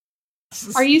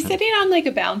Are you sitting on like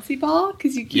a bouncy ball?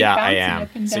 Because you keep bouncing I am. up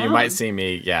and down. So you might see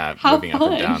me, How moving fun. up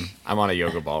and down. I'm on a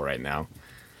yoga ball right now.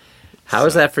 How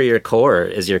is that for your core?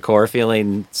 Is your core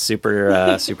feeling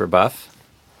super super buff?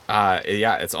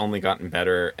 Yeah, it's only gotten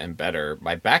better and better.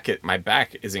 My back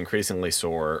is increasingly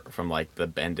sore from like the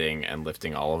bending and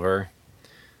lifting Oliver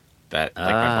that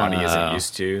like my body isn't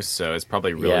used to. So it's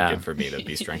probably really good for me to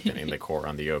be strengthening the core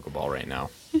on the yoga ball right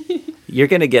now. You're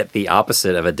gonna get the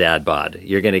opposite of a dad bod.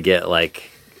 You're gonna get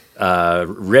like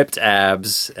ripped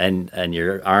abs, and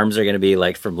your arms are gonna be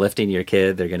like from lifting your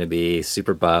kid. They're gonna be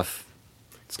super buff.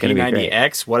 It's gonna be great.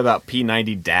 P90X. What about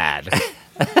P90 Dad?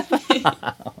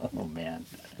 Oh man.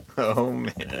 Oh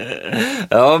man.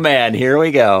 Oh man. Here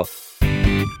we go.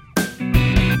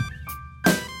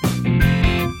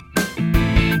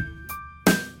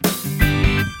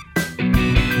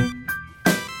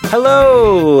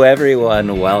 Hello,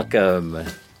 everyone. Welcome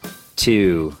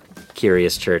to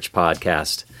Curious Church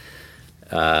Podcast.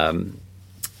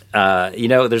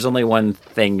 There's only one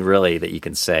thing really that you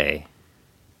can say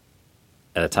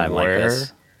at a time like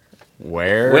this.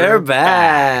 We're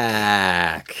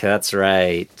back. That's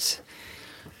right.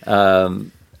 I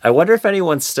wonder if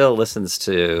anyone still listens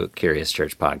to Curious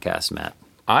Church Podcast, Matt.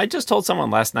 I just told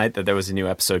someone last night that there was a new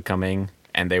episode coming,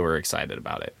 and they were excited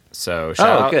about it. So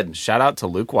shout out to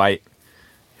Luke White,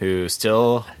 who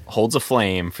still holds a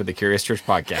flame for the Curious Church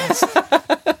Podcast.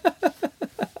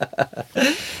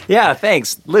 Yeah,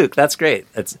 thanks, Luke. That's great.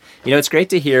 It's great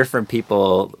to hear from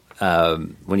people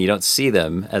when you don't see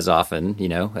them as often,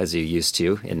 as you used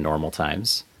to in normal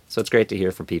times. So it's great to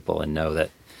hear from people and know that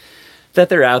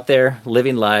they're out there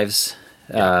living lives,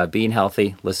 being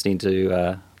healthy, listening to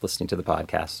the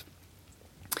podcast.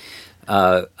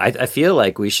 I feel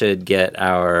like we should get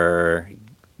our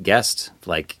guest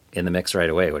like in the mix right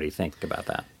away. What do you think about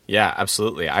that? Yeah,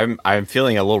 absolutely. I'm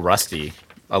feeling a little rusty,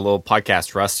 a little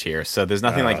podcast rust here. So there's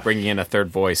nothing like bringing in a third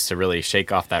voice to really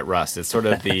shake off that rust. It's sort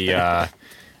of the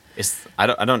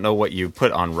I don't know what you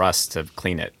put on rust to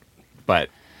clean it, but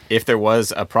if there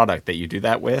was a product that you do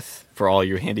that with for all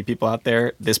you handy people out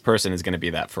there, this person is going to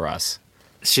be that for us.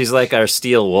 She's like our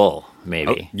steel wool,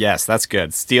 maybe. Oh, yes, that's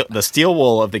good. The steel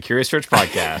wool of the Curious Church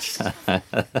Podcast.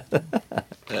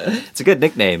 It's a good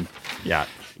nickname. Yeah.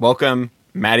 Welcome,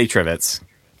 Maddie Trivets.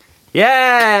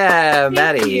 Yeah,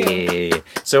 Maddie.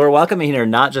 So we're welcoming her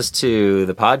not just to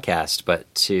the podcast,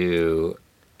 but to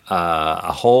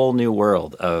a whole new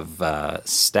world of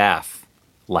staff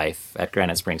life at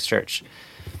Granite Springs Church.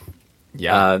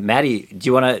 Yeah. Maddie, do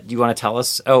you want to tell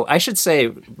us? Oh, I should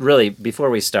say, really, before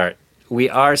we start, we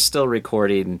are still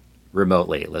recording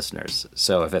remotely, listeners.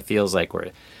 So if it feels like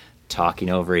we're talking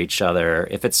over each other,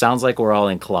 if it sounds like we're all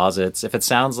in closets, if it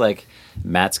sounds like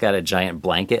Matt's got a giant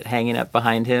blanket hanging up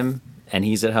behind him and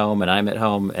he's at home and I'm at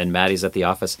home and Maddie's at the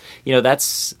office,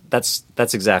 that's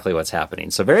exactly what's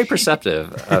happening. So very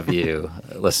perceptive of you,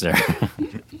 listener.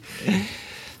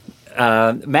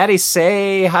 Maddie,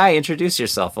 say hi, introduce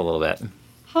yourself a little bit.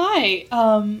 Hi.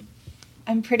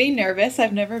 I'm pretty nervous.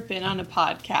 I've never been on a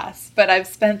podcast, but I've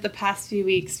spent the past few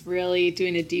weeks really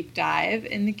doing a deep dive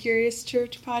in the Curious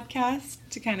Church Podcast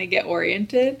to kind of get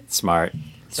oriented. Smart.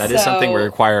 That is something we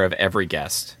require of every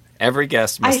guest. Every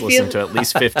guest must listen to at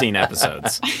least 15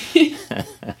 episodes.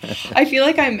 I feel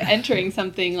like I'm entering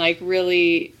something like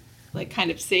really like kind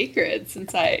of sacred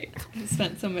since I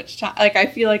spent so much time. Like I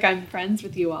feel like I'm friends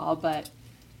with you all, but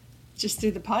just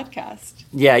through the podcast.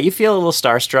 Yeah, you feel a little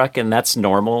starstruck, and that's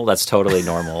normal. That's totally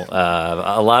normal.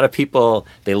 A lot of people,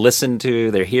 they listen to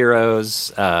their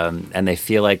heroes, and they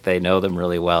feel like they know them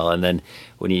really well. And then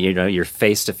when you're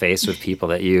face to face with people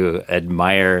that you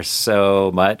admire so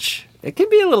much, it can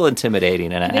be a little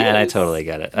intimidating. And I totally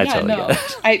get it. Get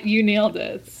it. You nailed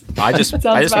it. I just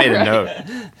made a note.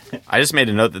 I just made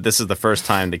a note that this is the first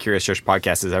time the Curious Church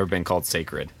Podcast has ever been called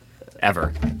sacred,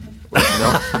 ever.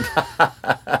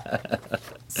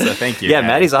 So thank you. Yeah,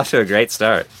 Maddie's off to a great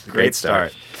start. Great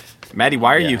start. Maddie,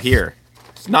 why are you here?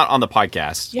 Not on the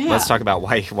podcast. Yeah. Let's talk about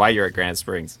why you're at Granite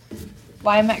Springs.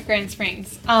 Why I'm at Granite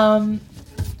Springs.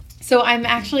 So I'm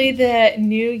actually the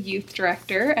new youth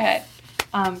director at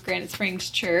Granite Springs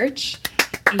Church,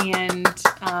 and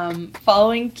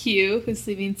following Q, who's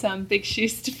leaving some big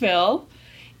shoes to fill.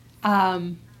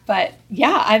 But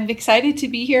yeah, I'm excited to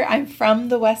be here. I'm from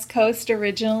the West Coast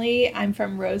originally. I'm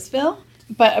from Roseville,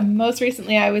 but most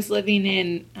recently I was living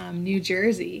in New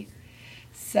Jersey.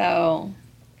 So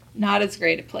not as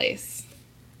great a place.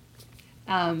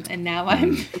 And now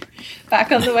I'm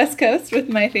back on the West Coast with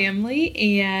my family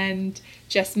and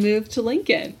just moved to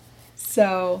Lincoln.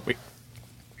 So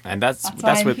and that's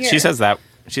what she says that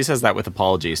She says that with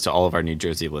apologies to all of our New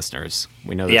Jersey listeners.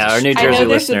 We know. Yeah, our New I Jersey know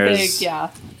there's a listeners. big,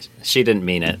 yeah, She didn't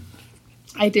mean it.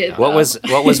 I did. What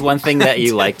though. was one thing that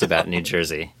you liked about New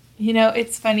Jersey? You know,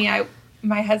 it's funny.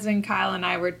 My husband Kyle and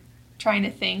I were trying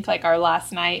to think, like, our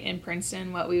last night in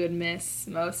Princeton, what we would miss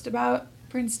most about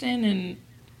Princeton, and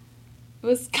it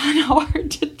was kind of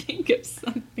hard to think of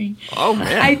something. Oh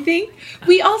man. I think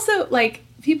we also, like,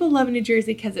 people love New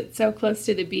Jersey because it's so close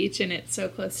to the beach and it's so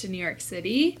close to New York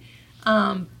City,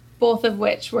 both of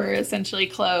which were essentially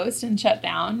closed and shut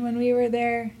down when we were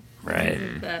there. Right.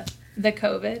 Because of the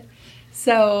COVID.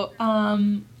 So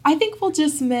I think we'll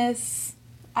just miss.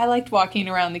 I liked walking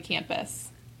around the campus,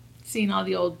 seeing all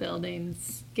the old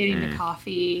buildings, getting the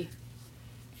coffee,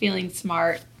 feeling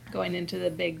smart, going into the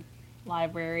big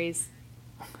libraries.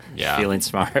 Yeah. Feeling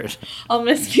smart. I'll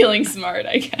miss feeling smart,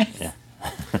 I guess. Yeah.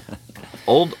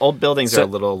 Old buildings So- are a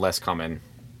little less common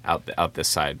out this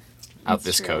side, out It's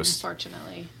this true, coast.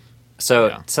 Unfortunately. So,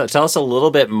 Yeah. so tell us a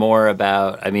little bit more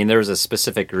about. I mean, there was a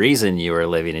specific reason you were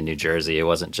living in New Jersey. It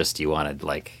wasn't just you wanted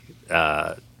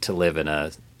to live in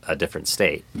a different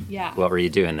state. Yeah. What were you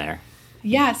doing there?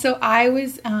 Yeah, so I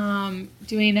was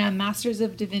doing a Master's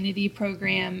of Divinity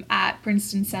program at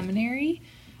Princeton Seminary,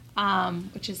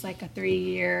 which is like a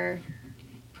 3-year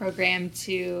program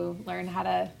to learn how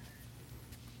to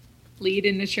lead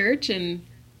in the church and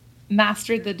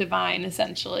master the divine,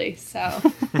 essentially. So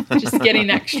just getting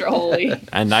extra holy.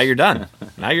 And now you're done.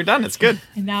 Now you're done. It's good.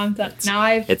 And now I'm done. Now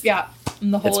I'm the It's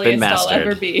been holiest I'll mastered.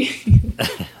 ever be.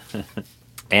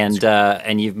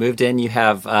 And you've moved in. You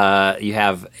have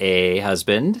a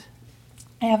husband.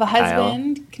 I have a Kyle.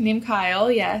 husband named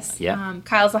Kyle, yes. Yeah.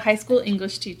 Kyle's a high school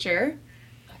English teacher.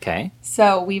 Okay.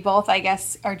 So we both, I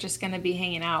guess, are just going to be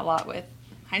hanging out a lot with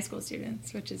high school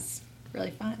students, which is really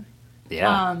fun.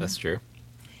 Yeah. That's true.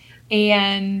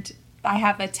 And I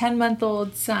have a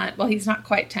 10-month-old son. Well, he's not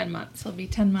quite 10 months. He'll be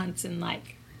 10 months in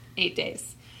like 8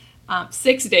 days.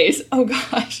 6 days. Oh,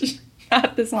 gosh.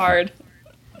 Math is hard.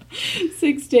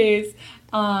 6 days.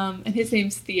 And his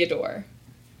name's Theodore.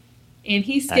 And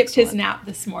he skipped his Excellent. nap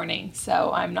this morning,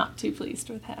 so I'm not too pleased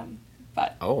with him.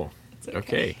 But Oh, it's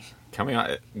okay. Coming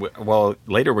on. Well,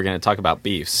 later we're going to talk about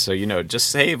beefs. So, just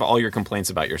save all your complaints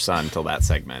about your son until that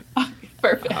segment.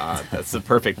 Perfect. That's the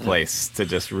perfect place to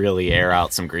just really air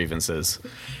out some grievances.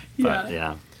 yeah.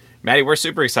 Yeah. Maddie, we're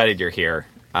super excited you're here,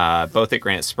 both at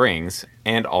Granite Springs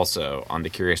and also on the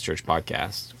Curious Church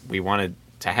podcast. We wanted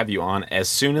to have you on as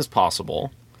soon as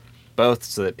possible, both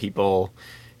so that people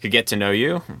could get to know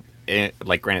you,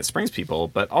 like Granite Springs people,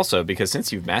 but also because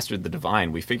since you've mastered the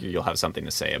divine, we figure you'll have something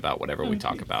to say about whatever we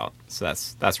talk about. So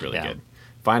that's really Yeah. good.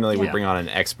 Finally, we Yeah. bring on an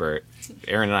expert.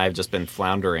 Aaron and I have just been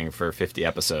floundering for 50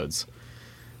 episodes.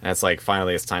 And it's like,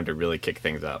 finally, it's time to really kick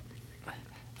things up.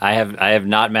 I have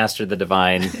not mastered the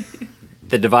divine.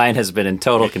 The divine has been in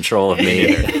total control of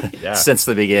me Yeah. since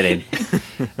the beginning.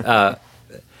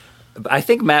 I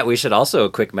think, Matt, we should also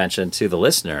quick mention to the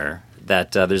listener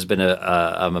that there's been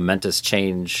a momentous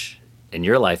change in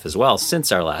your life as well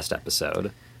since our last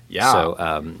episode. Yeah.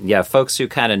 So, folks who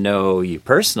kind of know you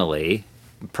personally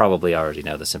probably already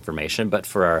know this information, but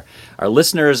for our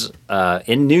listeners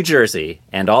in New Jersey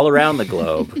and all around the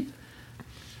globe,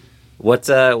 what's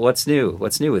new?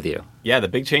 What's new with you? Yeah, the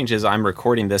big change is I'm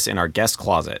recording this in our guest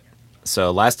closet.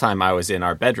 So last time I was in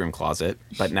our bedroom closet,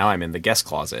 but now I'm in the guest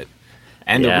closet.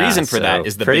 And Yeah, the reason for so that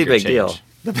is the pretty bigger big change.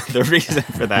 deal. The reason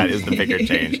for that is the bigger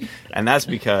change. And that's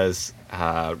because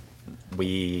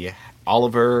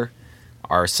Oliver,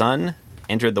 our son,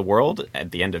 entered the world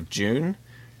at the end of June.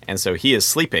 And so he is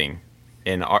sleeping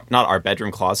in not our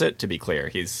bedroom closet, to be clear.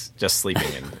 He's just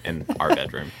sleeping in our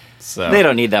bedroom. So They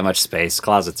don't need that much space.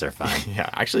 Closets are fine. yeah,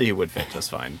 actually he would fit just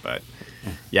fine. But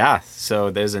yeah, so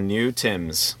there's a new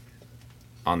Tim's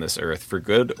on this earth, for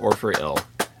good or for ill.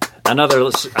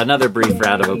 Another brief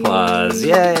round of applause.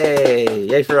 Yay!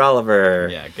 Yay for Oliver.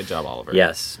 Yeah, good job, Oliver.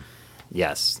 Yes.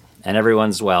 And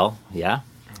everyone's well. Yeah.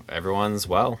 Everyone's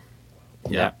well.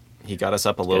 Yeah. He got us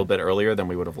up a little bit earlier than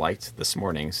we would have liked this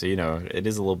morning. So, it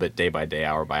is a little bit day by day,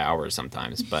 hour by hour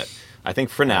sometimes. But I think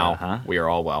for now, we are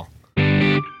all well.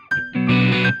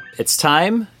 It's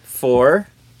time for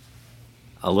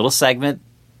a little segment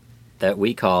that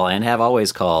we call and have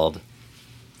always called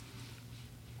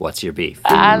What's Your Beef?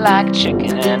 I like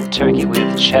chicken and turkey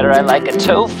with cheddar. I like a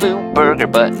tofu burger,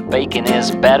 but bacon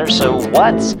is better. So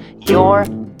what's your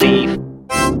beef?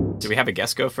 Do we have a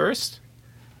guest go first?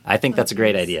 I think that's a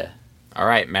great idea. All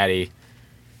right, Maddie.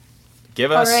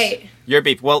 Give us All right. your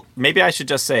beef. Well, maybe I should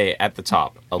just say at the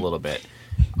top a little bit.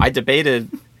 I debated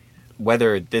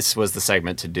whether this was the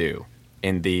segment to do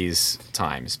in these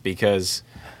times because,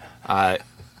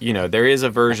 there is a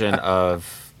version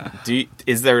of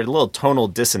is there a little tonal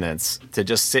dissonance to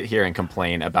just sit here and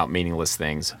complain about meaningless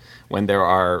things when there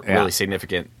are really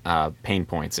significant pain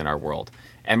points in our world?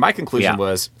 And my conclusion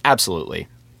was absolutely.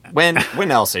 When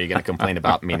else are you going to complain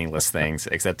about meaningless things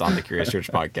except on the Curious Church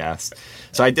podcast?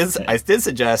 So I did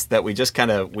suggest that we just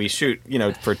we shoot,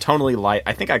 for tonally light.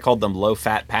 I think I called them low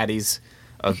fat patties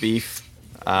of beef.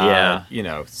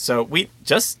 So we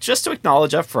just to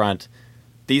acknowledge up front,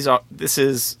 this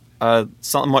is a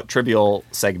somewhat trivial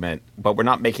segment, but we're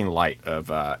not making light of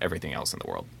everything else in the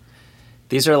world.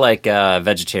 These are like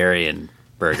vegetarian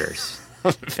burgers.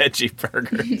 Veggie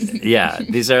burgers. Yeah,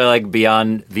 these are like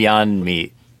beyond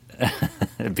meat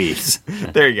beefs.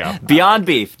 There you go. Beyond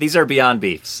beef. These are beyond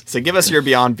beefs. So give us your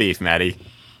beyond beef, Maddie.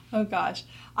 Oh gosh.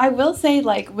 I will say,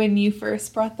 when you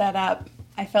first brought that up,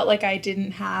 I felt like I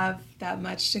didn't have that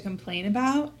much to complain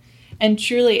about. And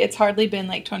truly, it's hardly been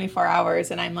 24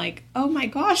 hours, and I'm like, oh my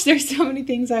gosh, there's so many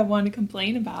things I want to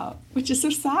complain about, which is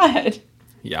so sad.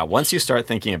 Yeah, once you start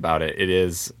thinking about it, it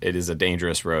is a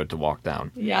dangerous road to walk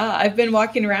down. Yeah, I've been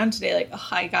walking around today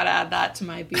I gotta add that to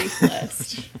my beef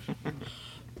list.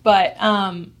 But,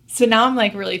 so now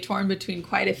I'm really torn between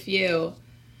quite a few.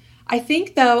 I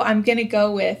think, though, I'm going to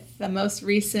go with the most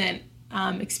recent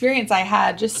experience I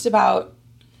had just about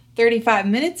 35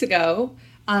 minutes ago.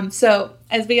 So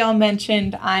as we all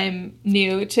mentioned, I'm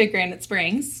new to Granite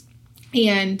Springs,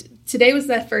 and today was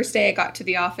the first day I got to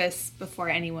the office before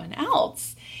anyone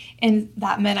else. And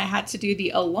that meant I had to do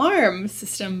the alarm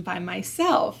system by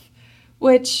myself,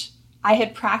 which I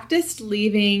had practiced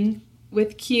leaving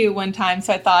with Q one time.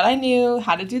 So I thought I knew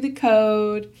how to do the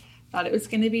code, thought it was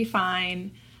going to be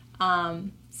fine.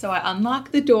 So I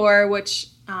unlocked the door, which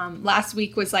last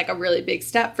week was a really big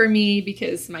step for me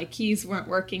because my keys weren't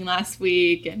working last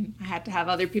week and I had to have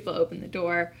other people open the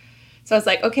door. So I was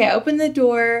like, okay, I open the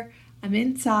door, I'm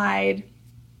inside,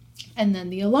 and then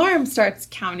the alarm starts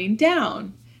counting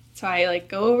down. So I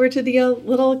go over to the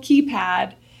little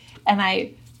keypad and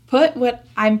I put what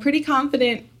I'm pretty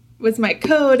confident was my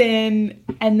code in,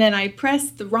 and then I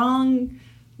pressed the wrong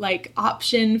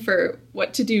option for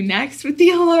what to do next with the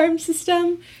alarm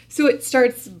system. So it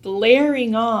starts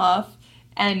blaring off,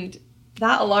 and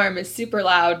that alarm is super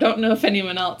loud. Don't know if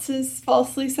anyone else has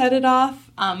falsely set it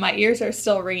off. My ears are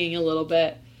still ringing a little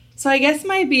bit. So I guess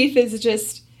my beef is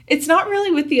it's not really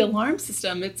with the alarm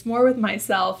system. It's more with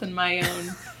myself and my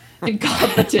own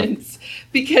incompetence,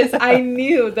 because I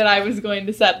knew that I was going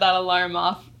to set that alarm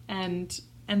off, and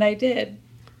I did.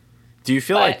 Do you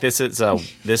feel like this is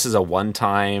a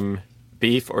one-time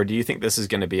beef, or do you think this is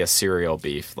going to be a serial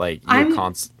beef? You're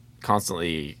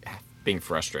constantly being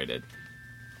frustrated.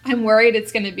 I'm worried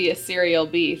it's going to be a serial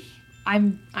beef.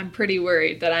 I'm pretty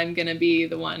worried that I'm going to be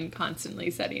the one constantly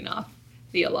setting off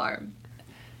the alarm.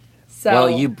 So,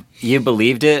 well, you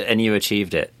believed it and you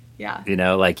achieved it. Yeah.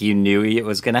 You knew it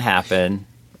was going to happen,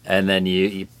 and then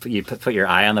you put your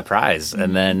eye on the prize,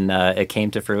 and then it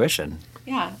came to fruition.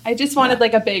 Yeah, I just wanted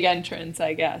a big entrance,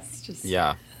 I guess.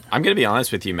 Yeah. I'm going to be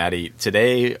honest with you, Maddie.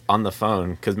 Today on the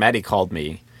phone, because Maddie called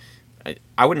me,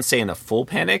 I wouldn't say in a full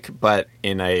panic, but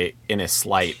in a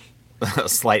slightly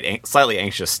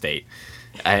anxious state,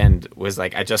 and was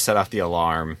like, I just set off the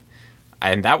alarm,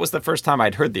 and that was the first time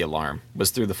I'd heard the alarm,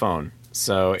 was through the phone.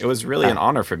 So it was really an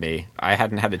honor for me. I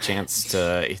hadn't had a chance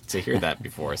to hear that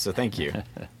before, so thank you.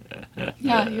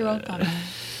 Yeah, you're welcome.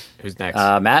 Who's next?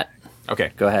 Matt?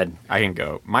 Okay. Go ahead. I can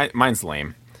go. Mine's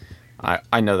lame.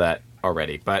 I know that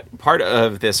already. But part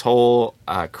of this whole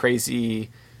crazy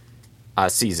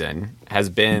season has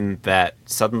been that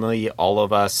suddenly all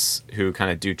of us who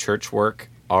kind of do church work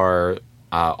are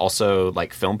also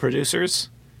film producers.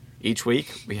 Each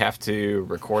week we have to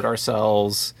record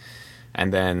ourselves.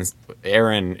 And then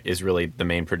Aaron is really the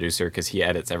main producer because he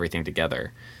edits everything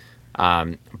together.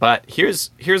 But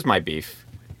here's my beef.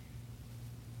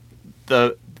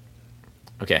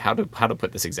 Okay, how to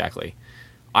put this exactly?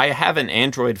 I have an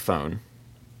Android phone,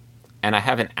 and I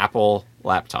have an Apple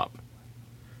laptop.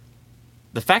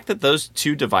 The fact that those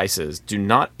two devices do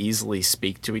not easily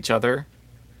speak to each other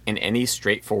in any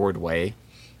straightforward way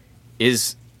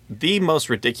is the most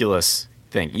ridiculous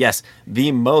thing. Yes,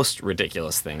 the most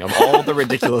ridiculous thing of all the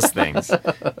ridiculous things.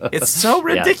 It's so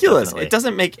ridiculous. Yes, it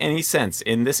doesn't make any sense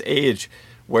in this age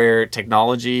where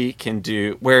technology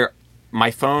where my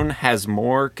phone has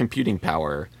more computing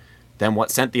power than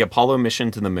what sent the Apollo mission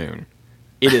to the moon.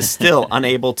 It is still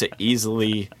unable to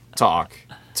easily talk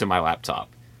to my laptop.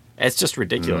 It's just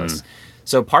ridiculous.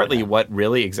 So partly what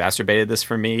really exacerbated this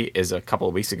for me is a couple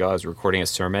of weeks ago I was recording a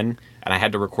sermon, and I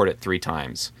had to record it 3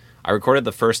 times. I recorded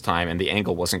the first time, and the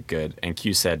angle wasn't good, and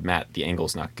Q said, Matt, the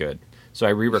angle's not good. So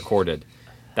I re-recorded.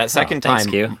 That second time,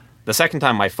 Q. The second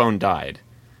time, my phone died.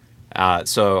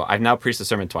 So I've now preached the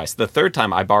sermon twice. The third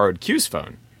time, I borrowed Q's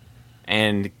phone.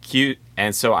 And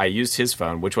so I used his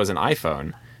phone, which was an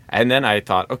iPhone. And then I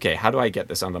thought, okay, how do I get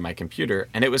this onto my computer?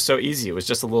 And it was so easy. It was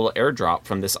just a little airdrop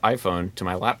from this iPhone to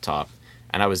my laptop,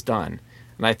 and I was done.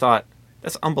 And I thought,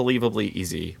 that's unbelievably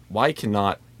easy. Why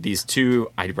cannot these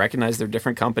two, I recognize they're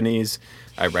different companies.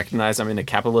 I recognize I'm in a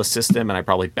capitalist system, and I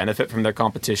probably benefit from their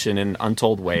competition in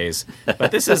untold ways.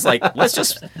 But this is like, let's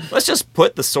just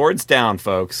put the swords down,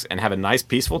 folks, and have a nice,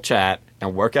 peaceful chat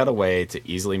and work out a way to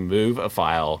easily move a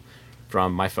file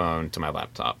from my phone to my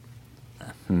laptop.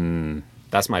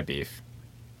 That's my beef.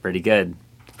 Pretty good.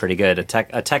 Pretty good.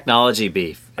 A technology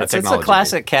beef. It's a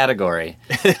classic category.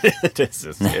 It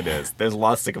is. There's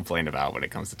lots to complain about when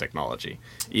it comes to technology,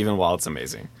 even while it's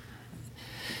amazing.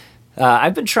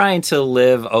 I've been trying to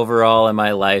live overall in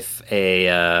my life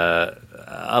a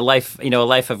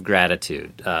life of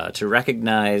gratitude, to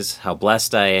recognize how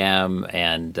blessed I am,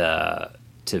 and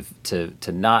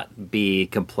to not be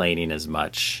complaining as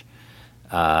much.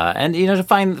 And to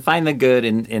find the good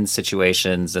in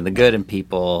situations and the good in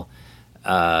people.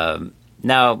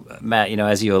 Now, Matt,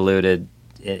 as you alluded,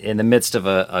 in the midst of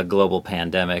a global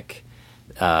pandemic,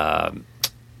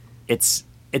 it's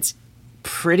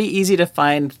pretty easy to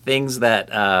find things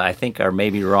that I think are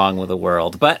maybe wrong with the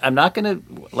world. But I'm not going to,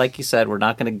 like you said, we're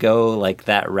not going to go like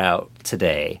that route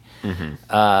today.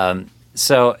 Mm-hmm.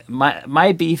 So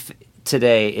my beef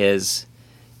today is,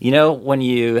 when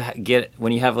you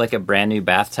have like a brand new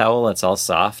bath towel that's all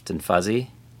soft and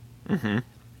fuzzy, mm-hmm.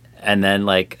 and then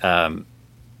like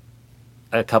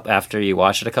after you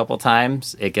wash it a couple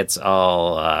times, it gets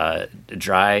all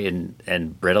dry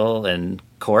and brittle and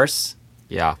coarse.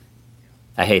 Yeah,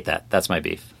 I hate that. That's my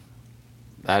beef.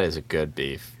 That is a good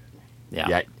beef.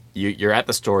 Yeah. You're at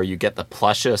the store. You get the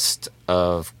plushest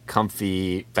of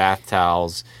comfy bath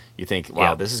towels. You think,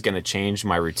 wow, this is going to change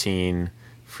my routine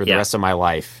for the rest of my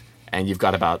life, and you've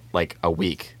got about like a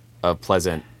week of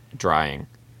pleasant drying,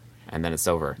 and then it's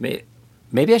over.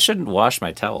 Maybe I shouldn't wash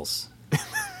my towels.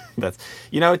 That's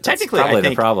technically probably I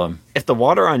think the problem. If the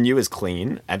water on you is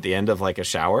clean at the end of like a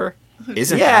shower,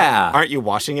 aren't you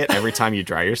washing it every time you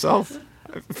dry yourself?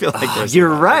 I feel like there's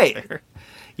you're right. There.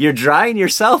 You're drying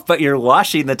yourself, but you're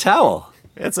washing the towel.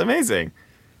 It's amazing.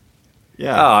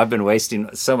 Yeah. Oh, I've been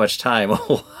wasting so much time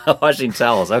washing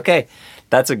towels. Okay,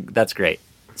 that's great.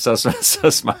 So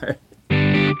smart.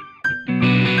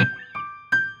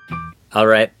 All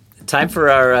right, time for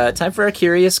our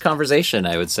curious conversation,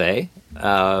 I would say.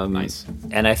 Nice.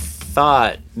 And I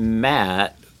thought,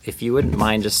 Matt, if you wouldn't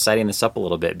mind just setting this up a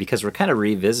little bit, because we're kind of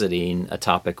revisiting a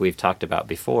topic we've talked about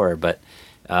before, but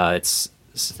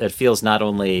it feels not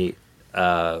only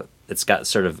it's got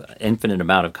sort of infinite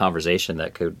amount of conversation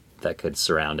that could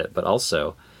surround it, but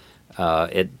also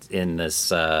in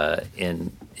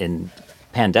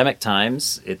pandemic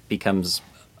times, it becomes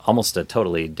almost a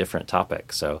totally different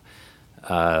topic. So,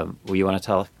 will you want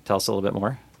to tell us a little bit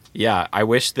more? Yeah, I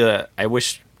wish the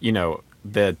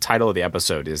title of the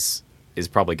episode is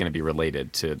probably going to be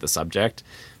related to the subject,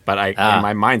 but in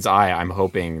my mind's eye, I'm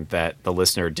hoping that the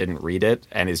listener didn't read it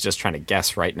and is just trying to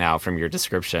guess right now from your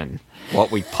description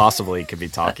what we possibly could be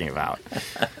talking about.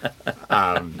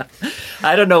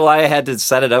 I don't know why I had to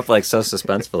set it up like so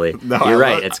suspensefully. No, you're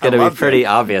right. It's going to be pretty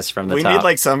obvious from the top. We need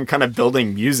like some kind of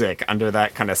building music under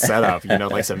that kind of setup,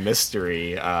 like some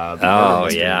mystery,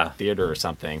 theater or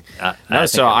something.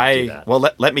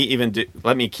 Let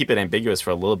me keep it ambiguous for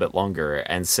a little bit longer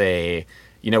and say,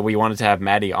 we wanted to have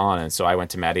Maddie on, and so I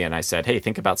went to Maddie and I said, hey,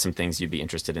 think about some things you'd be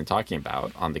interested in talking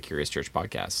about on the Curious Church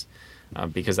podcast.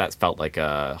 Because that felt like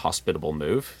a hospitable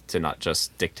move to not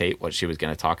just dictate what she was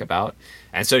going to talk about.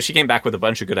 And so she came back with a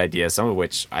bunch of good ideas, some of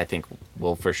which I think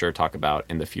we'll for sure talk about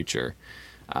in the future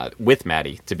with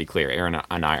Maddie, to be clear. Aaron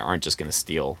and I aren't just going to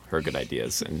steal her good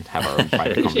ideas and have our own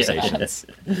private conversations.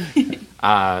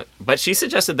 But she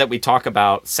suggested that we talk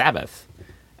about Sabbath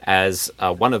as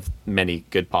one of many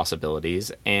good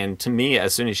possibilities. And to me,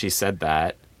 as soon as she said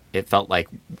that, it felt like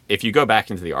if you go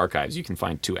back into the archives, you can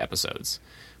find 2 episodes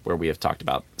where we have talked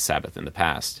about Sabbath in the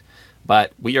past.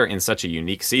 But we are in such a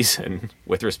unique season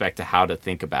with respect to how to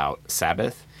think about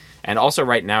Sabbath. And also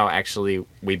right now, actually,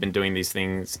 we've been doing these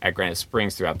things at Granite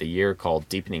Springs throughout the year called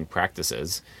deepening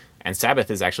practices. And Sabbath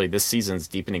is actually this season's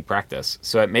deepening practice.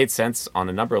 So it made sense on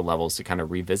a number of levels to kind of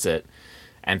revisit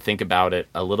and think about it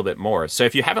a little bit more. So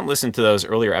if you haven't listened to those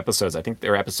earlier episodes, I think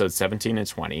they're episodes 17 and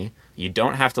 20. You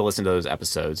don't have to listen to those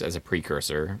episodes as a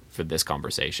precursor for this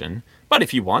conversation. But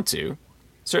if you want to,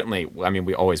 certainly,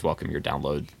 we always welcome your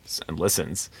downloads and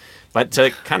listens. But to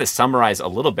kind of summarize a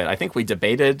little bit, I think we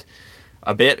debated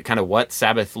a bit kind of what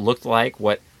Sabbath looked like,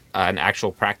 what an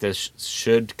actual practice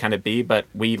should kind of be, but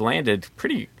we landed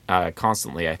pretty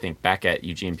constantly, I think, back at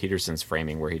Eugene Peterson's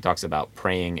framing, where he talks about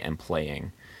praying and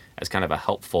playing as kind of a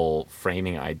helpful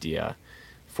framing idea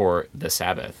for the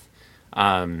Sabbath.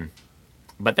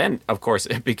 But then, of course,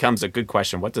 it becomes a good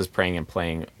question. What does praying and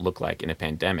playing look like in a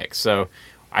pandemic? So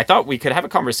I thought we could have a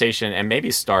conversation and maybe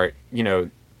start,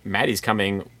 Maddie's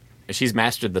coming. She's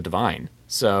mastered the divine.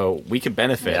 So we could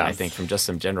benefit, I think, from just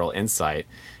some general insight.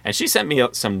 And she sent me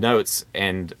some notes.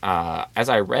 And as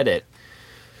I read it,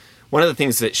 one of the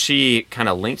things that she kind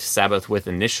of linked Sabbath with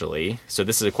initially, so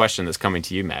this is a question that's coming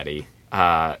to you, Maddie.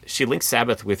 She linked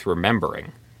Sabbath with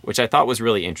remembering, which I thought was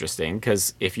really interesting,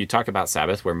 because if you talk about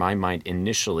Sabbath, where my mind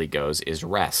initially goes is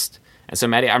rest. And so,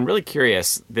 Maddie, I'm really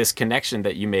curious, this connection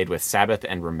that you made with Sabbath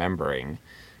and remembering,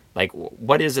 like,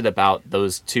 what is it about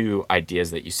those two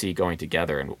ideas that you see going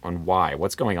together, and why?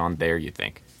 What's going on there, you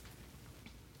think?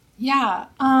 Yeah.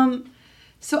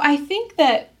 So I think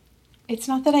that it's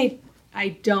not that I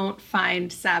don't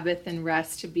find Sabbath and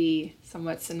rest to be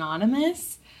somewhat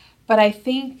synonymous, but I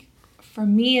think for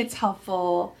me it's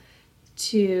helpful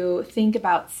to think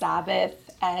about Sabbath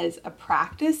as a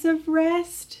practice of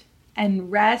rest,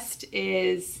 and rest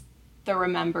is the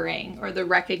remembering or the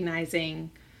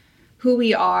recognizing who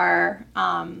we are,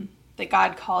 that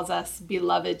God calls us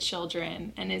beloved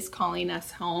children and is calling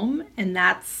us home. And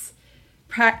that's,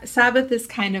 Sabbath is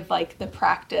kind of like the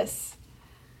practice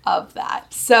of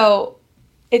that. So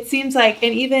it seems like,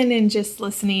 and even in just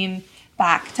listening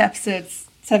back to episodes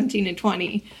 17 and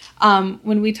 20,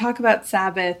 when we talk about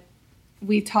Sabbath,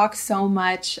 we talk so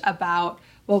much about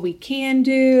what we can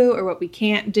do or what we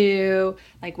can't do,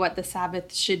 like what the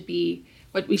Sabbath should be,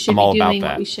 what we should be doing,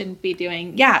 what we shouldn't be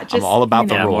doing. Yeah, just I'm all about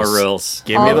the rules. More rules.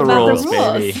 Give me the rules,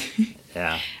 baby.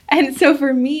 Yeah. And so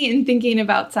for me, in thinking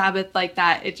about Sabbath like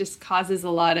that, it just causes a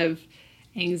lot of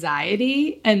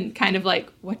anxiety and kind of like,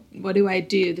 what do I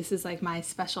do? This is like my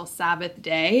special Sabbath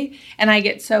day. And I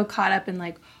get so caught up in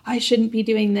like, I shouldn't be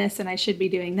doing this and I should be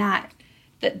doing that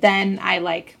then I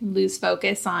like lose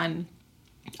focus on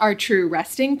our true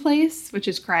resting place, which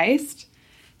is Christ.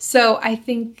 So I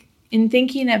think in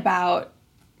thinking about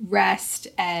rest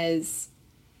as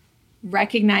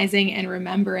recognizing and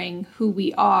remembering who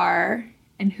we are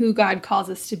and who God calls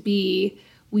us to be,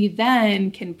 we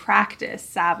then can practice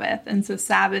Sabbath. And so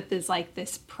Sabbath is like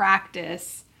this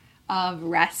practice of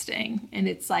resting. And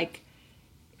it's like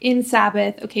in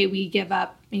Sabbath, okay, we give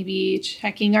up maybe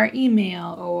checking our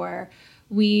email, or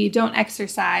we don't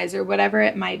exercise, or whatever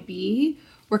it might be.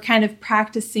 We're kind of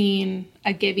practicing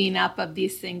a giving up of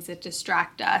these things that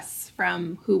distract us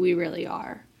from who we really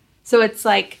are. So it's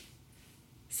like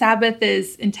Sabbath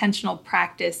is intentional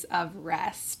practice of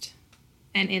rest.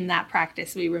 And in that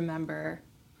practice, we remember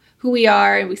who we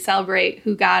are and we celebrate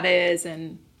who God is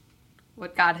and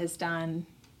what God has done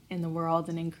in the world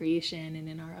and in creation and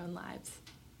in our own lives.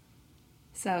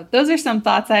 So those are some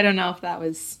thoughts. I don't know if that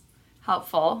was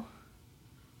helpful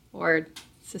or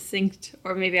succinct,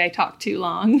 or maybe I talked too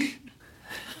long.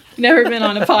 Never been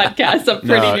on a podcast. I'm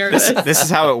pretty nervous. This is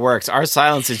how it works. Our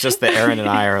silence is just that Aaron and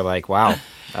I are like, wow,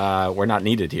 we're not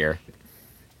needed here.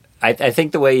 I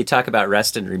think the way you talk about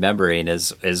rest and remembering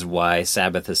is why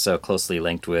Sabbath is so closely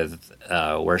linked with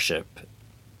worship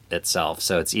itself.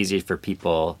 So it's easy for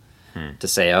people to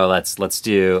say, oh,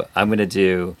 I'm going to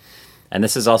do. And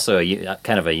this is also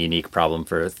kind of a unique problem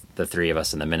for the three of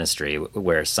us in the ministry,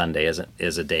 where Sunday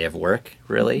is a day of work,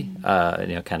 really,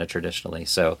 kind of traditionally.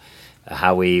 So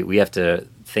how we have to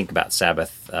think about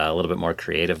Sabbath a little bit more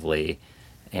creatively,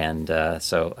 and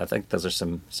so I think those are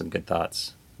some good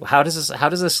thoughts. How does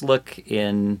this look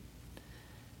in?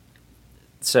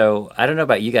 So I don't know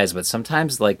about you guys, but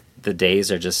sometimes like the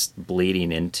days are just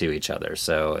bleeding into each other.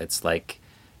 So it's like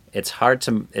it's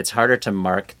harder to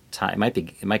mark time.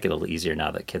 It might get a little easier now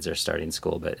that kids are starting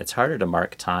school, but it's harder to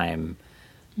mark time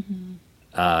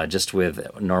just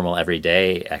with normal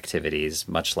everyday activities,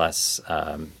 much less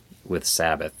with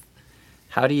Sabbath.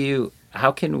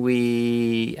 How can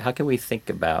we think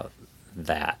about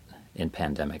that in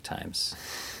pandemic times?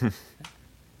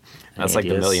 That's like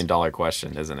the $1 million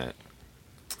question, isn't it?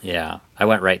 Yeah, I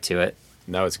went right to it.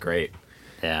 No, it's great.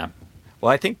 Yeah.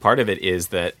 Well, I think part of it is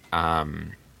that,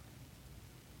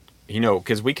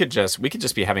 because we could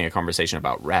just be having a conversation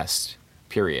about rest,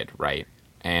 period, right?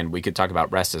 And we could talk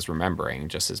about rest as remembering,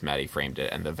 just as Maddie framed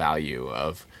it, and the value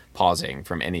of pausing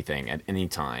from anything at any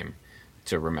time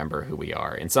to remember who we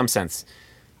are. In some sense,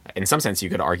 you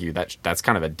could argue that that's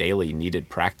kind of a daily needed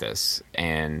practice,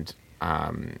 and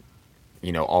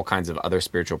all kinds of other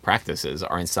spiritual practices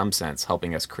are in some sense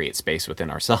helping us create space within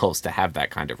ourselves to have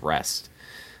that kind of rest.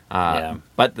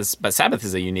 But Sabbath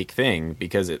is a unique thing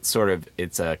because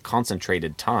it's a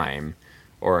concentrated time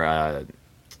or a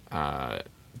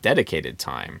dedicated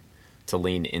time to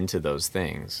lean into those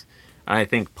things. And I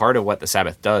think part of what the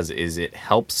Sabbath does is it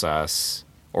helps us,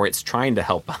 or it's trying to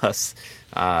help us,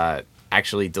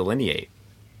 actually delineate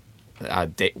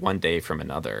one day from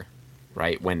another,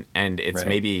 right?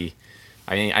 Maybe,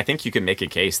 I mean, I think you can make a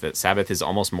case that Sabbath is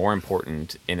almost more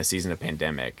important in a season of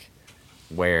pandemic,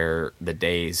 where the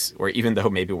days, or even though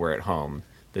maybe we're at home,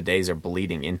 the days are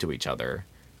bleeding into each other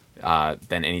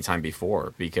than any time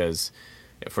before, because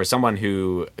for someone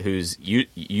who's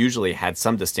usually had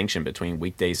some distinction between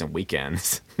weekdays and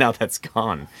weekends, now that's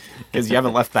gone because you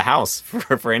haven't left the house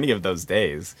for any of those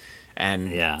days.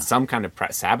 And some kind of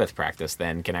Sabbath practice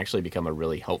then can actually become a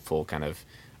really helpful kind of,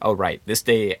 oh, right, this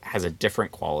day has a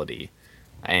different quality.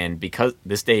 And because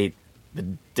the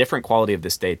different quality of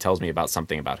this day tells me about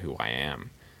something about who I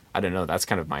am. I don't know. That's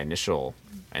kind of my initial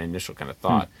kind of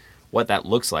thought. What that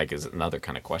looks like is another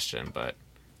kind of question, but.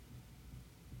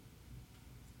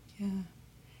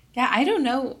 Yeah, I don't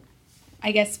know,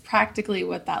 I guess, practically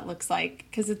what that looks like,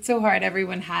 because it's so hard.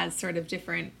 Everyone has sort of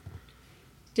different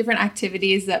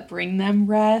activities that bring them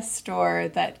rest or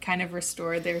that kind of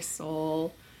restore their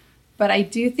soul. But I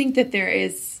do think that there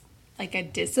is like a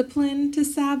discipline to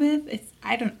Sabbath.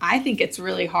 I think it's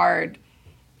really hard,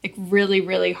 like really,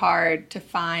 really hard to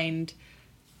find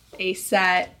a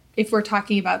set, if we're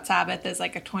talking about Sabbath as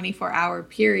like a 24-hour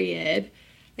period,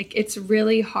 like it's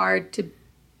really hard to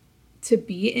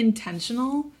be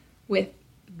intentional with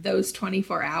those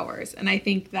 24 hours. And I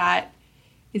think that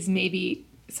is maybe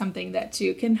something that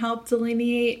too can help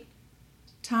delineate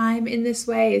time in this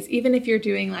way, is even if you're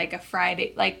doing like a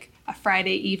Friday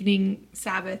evening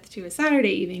Sabbath to a Saturday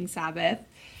evening Sabbath,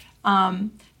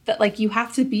 that like you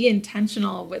have to be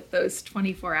intentional with those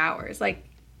 24 hours. Like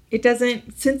it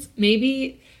doesn't, since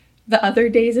maybe the other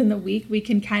days in the week we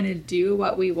can kind of do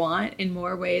what we want in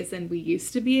more ways than we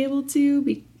used to be able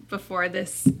to before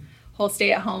this whole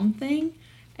stay-at-home thing.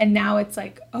 And now it's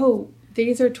like, oh,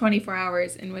 these are 24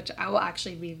 hours in which I will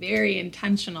actually be very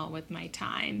intentional with my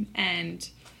time and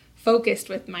focused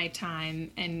with my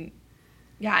time and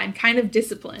kind of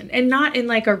disciplined. And not in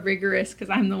like a rigorous, because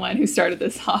I'm the one who started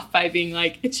this off by being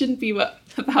like, it shouldn't be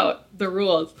about the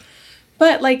rules.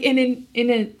 But like in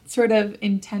a sort of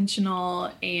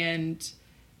intentional and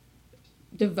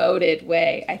devoted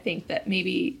way. I think that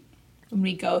maybe when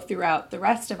we go throughout the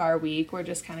rest of our week, we're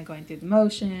just kind of going through the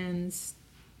motions,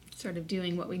 sort of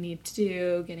doing what we need to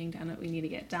do, getting done what we need to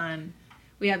get done.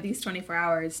 We have these 24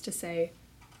 hours to say,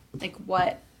 like,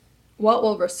 what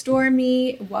will restore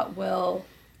me? What will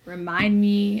remind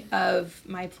me of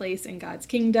my place in God's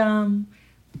kingdom?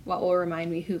 What will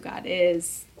remind me who God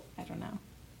is? I don't know.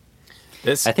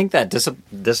 I think that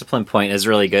discipline point is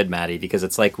really good, Maddie, because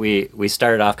it's like we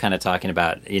started off kind of talking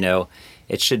about,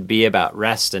 it should be about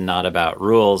rest and not about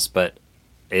rules, but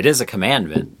it is a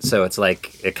commandment. So it's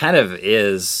like it kind of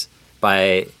is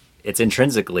it's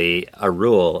intrinsically a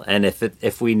rule. And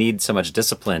if we need so much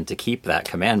discipline to keep that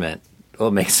commandment,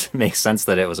 well, it makes sense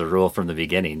that it was a rule from the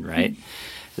beginning, right?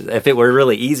 If it were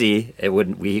really easy,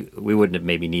 we wouldn't have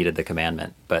maybe needed the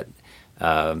commandment. But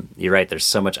you're right. There's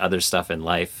so much other stuff in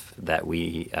life that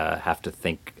we have to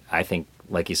think, I think,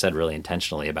 like you said, really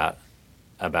intentionally about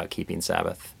keeping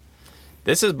Sabbath.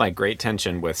 This is my great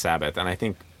tension with Sabbath, and I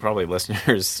think probably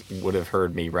listeners would have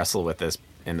heard me wrestle with this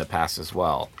in the past as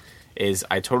well, is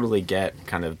I totally get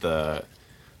kind of the,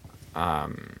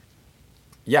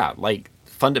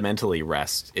 fundamentally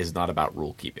rest is not about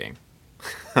rule keeping.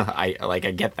 I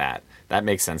get that. That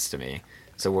makes sense to me.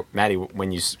 So Maddie,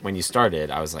 when you started,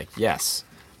 I was like, yes,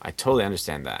 I totally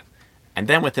understand that. And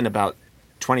then within about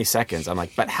 20 seconds, I'm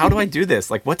like, but how do I do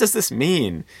this? Like, what does this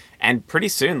mean? And pretty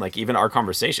soon, like even our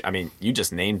conversation, I mean, you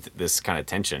just named this kind of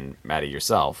tension, Maddie,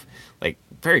 yourself. Like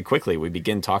very quickly, we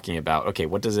begin talking about, okay,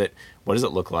 what does it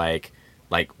look like?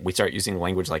 Like we start using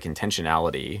language like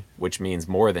intentionality, which means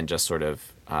more than just sort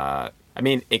of,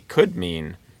 it could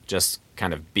mean just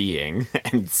kind of being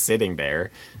and sitting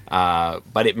there.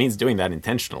 But it means doing that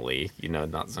intentionally,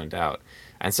 not zoned out.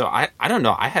 And so I don't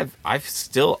know. I'm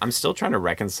still trying to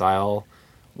reconcile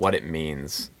what it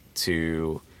means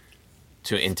to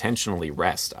intentionally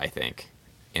rest, I think,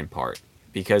 in part,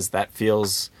 because that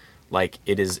feels like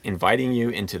it is inviting you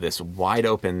into this wide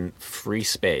open free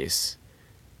space,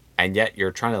 and yet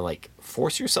you're trying to like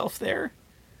force yourself there,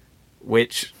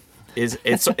 which is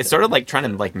it's sort of like trying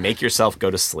to like make yourself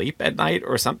go to sleep at night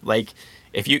or something. Like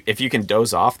if you can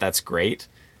doze off, that's great,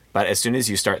 but as soon as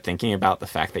you start thinking about the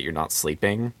fact that you're not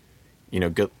sleeping,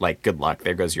 good luck.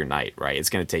 There goes your night, right? It's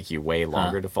going to take you way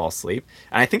longer to fall asleep.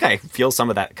 And I think I feel some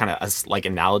of that kind of like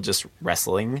analogous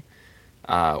wrestling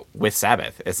with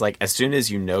Sabbath. It's like as soon as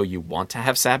you know you want to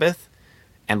have Sabbath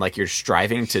and like you're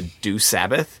striving to do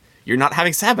Sabbath, you're not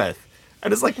having Sabbath.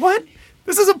 And it's like, what?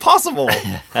 This is impossible.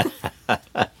 I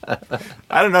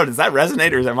don't know. Does that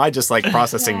resonate, or am I just like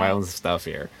processing my own stuff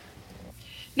here?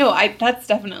 No, that's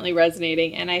definitely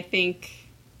resonating. And I think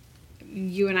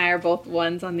you and I are both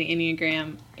ones on the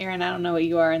Enneagram. Aaron, I don't know what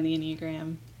you are in the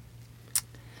Enneagram.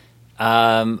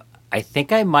 I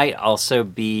think I might also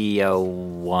be a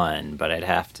 1, but I'd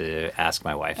have to ask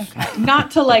my wife. Okay.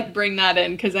 Not to like bring that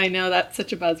in, because I know that's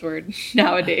such a buzzword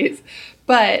nowadays.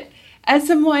 But as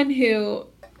someone who,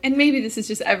 and maybe this is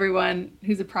just everyone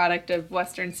who's a product of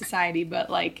Western society, but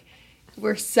like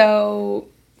we're so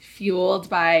fueled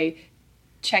by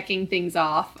checking things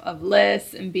off of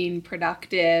lists and being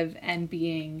productive and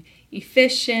being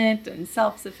efficient and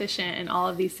self-sufficient and all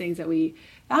of these things that we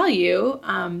value,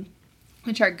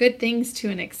 which are good things to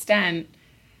an extent.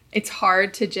 It's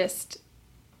hard to just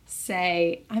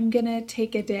say, I'm going to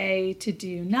take a day to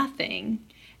do nothing.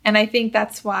 And I think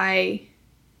that's why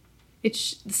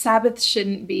Sabbath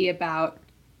shouldn't be about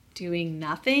doing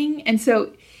nothing. And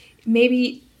so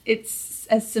maybe it's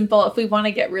as simple, if we want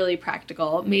to get really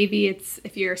practical, maybe it's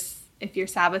if you're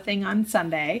Sabbathing on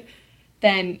Sunday,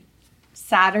 then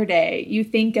Saturday you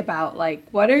think about like,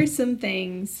 what are some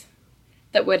things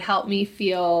that would help me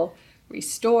feel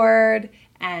restored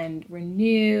and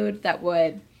renewed, that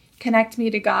would connect me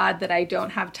to God, that I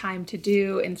don't have time to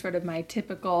do in sort of my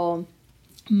typical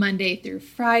Monday through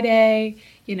Friday.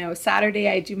 Saturday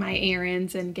I do my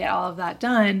errands and get all of that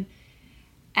done.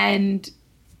 And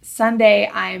Sunday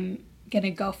I'm going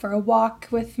to go for a walk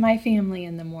with my family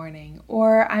in the morning,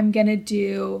 or I'm going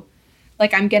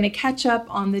to catch up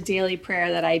on the daily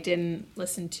prayer that I didn't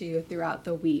listen to throughout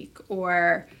the week,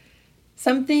 or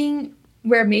something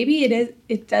where maybe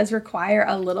it does require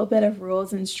a little bit of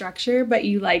rules and structure, but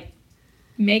you like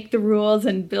make the rules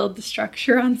and build the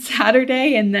structure on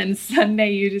Saturday, and then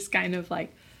Sunday you just kind of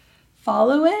like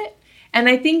follow it. And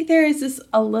I think there is this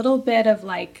a little bit of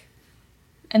like,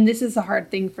 and this is a hard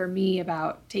thing for me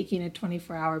about taking a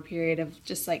 24-hour period of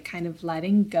just like kind of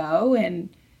letting go and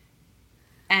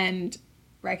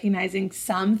recognizing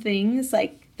some things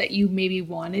like that you maybe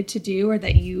wanted to do or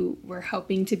that you were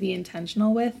hoping to be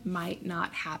intentional with might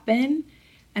not happen.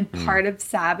 And part of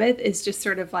Sabbath is just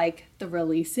sort of like the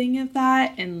releasing of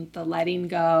that and the letting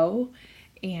go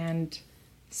and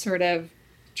sort of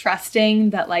trusting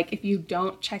that like if you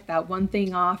don't check that one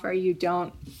thing off or you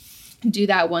don't do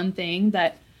that one thing,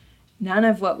 that none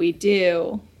of what we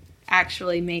do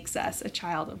actually makes us a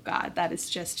child of God. That is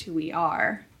just who we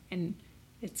are, and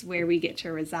it's where we get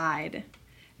to reside.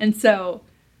 And so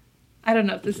I don't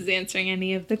know if this is answering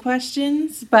any of the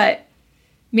questions, but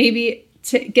maybe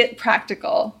to get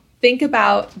practical, think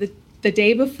about the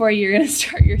day before you're going to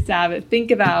start your Sabbath. Think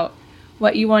about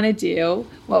what you want to do,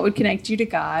 what would connect you to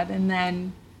God, and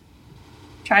then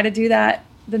try to do that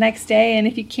the next day. And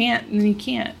if you can't, then you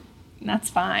can't. And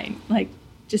that's fine. Like,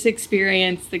 just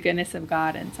experience the goodness of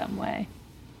God in some way.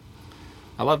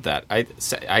 I love that.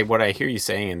 What I hear you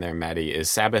saying in there, Maddie, is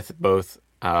Sabbath both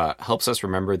helps us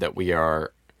remember that we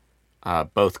are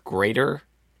both greater,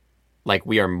 like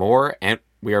we are more, and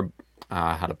we are,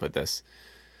 how to put this?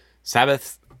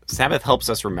 Sabbath helps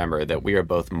us remember that we are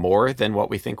both more than what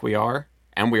we think we are,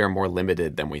 and we are more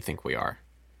limited than we think we are.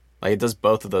 Like, it does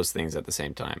both of those things at the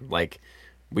same time. Like,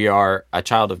 we are a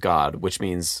child of God, which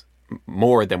means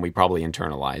more than we probably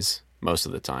internalize most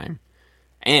of the time.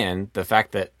 And the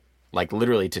fact that, like,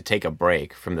 literally to take a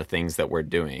break from the things that we're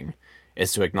doing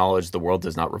is to acknowledge the world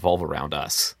does not revolve around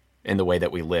us in the way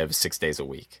that we live 6 days a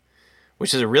week,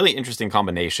 which is a really interesting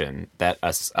combination, that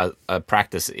a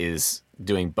practice is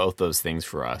doing both those things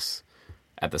for us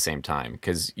at the same time.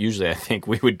 Because usually I think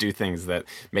we would do things that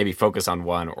maybe focus on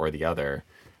one or the other.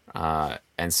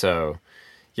 And so,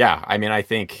 yeah, I mean, I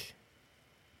think,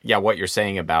 yeah, what you're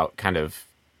saying about kind of,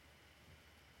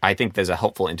 I think there's a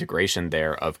helpful integration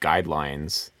there of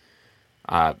guidelines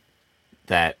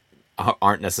that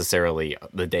aren't necessarily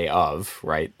the day of,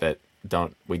 right? That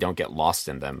we don't get lost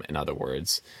in them, in other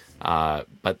words.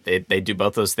 But they do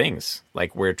both those things.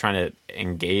 Like, we're trying to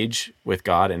engage with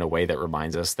God in a way that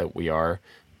reminds us that we are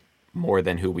more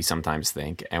than who we sometimes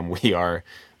think. And we are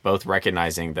both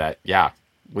recognizing that, yeah,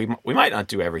 we might not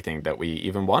do everything that we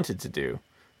even wanted to do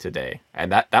today.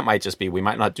 And that might just be, we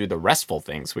might not do the restful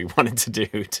things we wanted to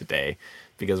do today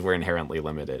because we're inherently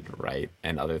limited, right?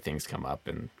 And other things come up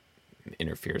and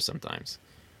interfere sometimes.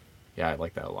 Yeah, I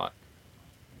like that a lot.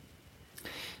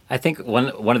 I think one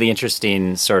of the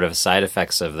interesting sort of side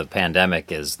effects of the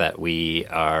pandemic is that we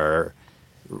are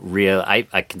real. I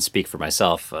can speak for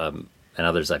myself and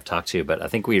others I've talked to, but I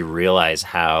think we realize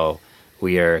how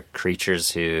we are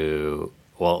creatures who,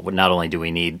 well, not only do we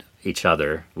need each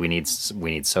other, we need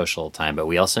social time, but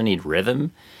we also need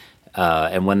rhythm.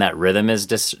 And when that rhythm is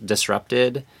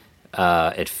disrupted,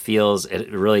 it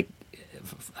really,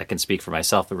 I can speak for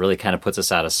myself, it really kind of puts us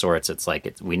out of sorts. It's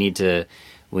like we need to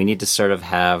sort of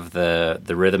have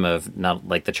the rhythm of, not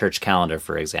like the church calendar,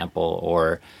 for example,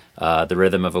 or the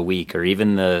rhythm of a week, or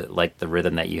even the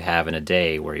rhythm that you have in a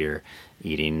day where you're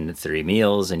eating 3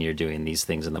 meals and you're doing these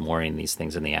things in the morning, these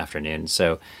things in the afternoon.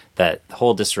 So that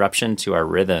whole disruption to our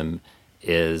rhythm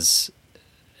is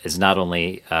not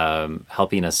only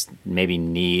helping us maybe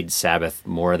need Sabbath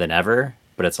more than ever,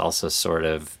 but it's also sort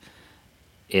of,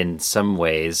 in some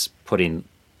ways, putting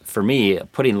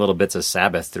little bits of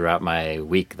Sabbath throughout my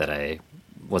week that I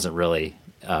wasn't really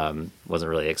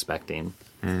expecting.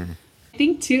 I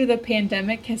think too, the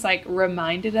pandemic has like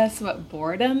reminded us what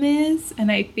boredom is, and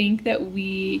I think that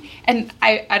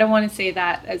I don't want to say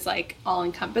that as like all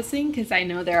encompassing, because I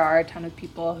know there are a ton of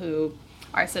people who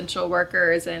are essential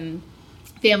workers and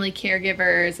family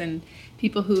caregivers and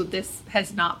people who this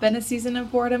has not been a season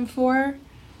of boredom for.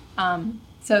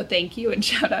 So thank you and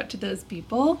shout out to those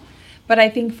people. But I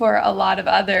think for a lot of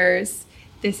others,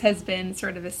 this has been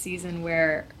sort of a season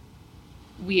where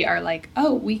we are like,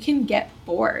 oh, we can get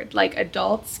bored. Like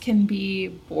adults can be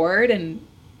bored, and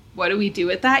what do we do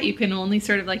with that? You can only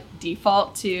sort of like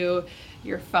default to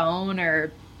your phone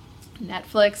or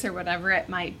Netflix or whatever it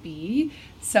might be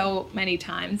so many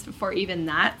times before even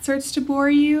that starts to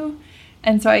bore you.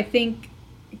 And so I think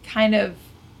kind of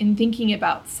in thinking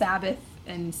about Sabbath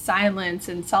and silence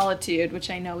and solitude, which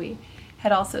I know we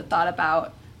had also thought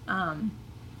about,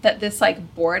 that this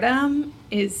like boredom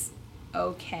is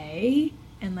okay,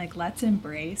 and like let's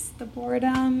embrace the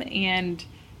boredom and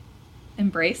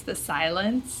embrace the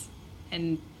silence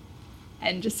and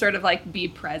just sort of like be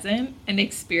present and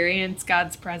experience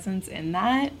God's presence in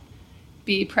that.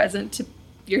 Be present to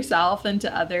yourself and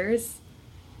to others,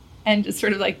 and just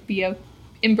sort of like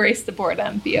embrace the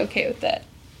boredom, be okay with it.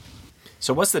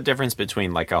 So what's the difference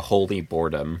between like a holy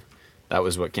boredom? That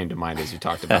was what came to mind as you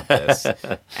talked about this.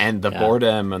 And the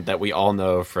boredom that we all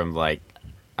know from like,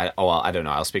 I don't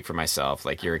know, I'll speak for myself.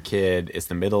 Like you're a kid, it's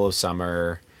the middle of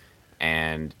summer,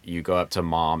 and you go up to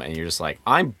mom and you're just like,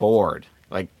 I'm bored.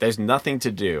 Like there's nothing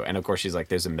to do. And of course she's like,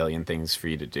 there's a million things for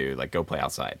you to do. Like go play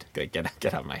outside. Get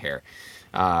out of my hair.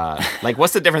 Like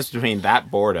what's the difference between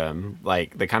that boredom,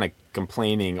 like the kind of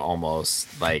complaining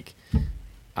almost, like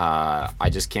I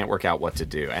just can't work out what to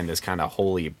do, and this kind of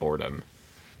holy boredom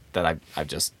that I've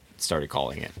just started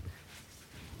calling it?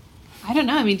 I don't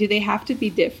know. I mean, do they have to be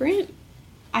different?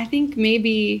 I think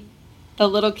maybe the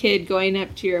little kid going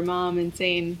up to your mom and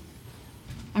saying,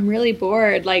 I'm really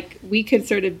bored. Like we could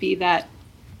sort of be that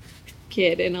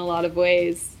kid in a lot of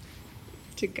ways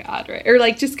to God, right? Or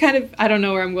like just kind of, I don't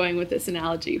know where I'm going with this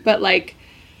analogy, but like,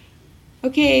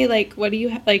 okay, like what do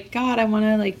you like, God, I want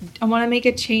to make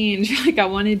a change. Like I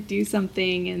want to do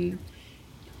something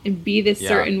and be this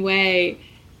certain way.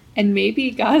 And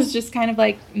maybe God's just kind of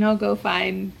like, no, go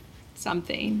find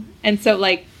something. And so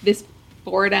like this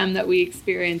boredom that we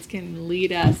experience can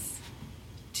lead us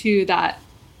to that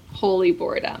holy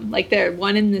boredom. Like they're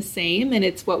one and the same, and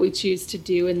it's what we choose to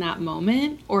do in that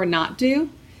moment or not do.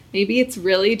 Maybe it's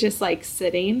really just like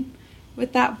sitting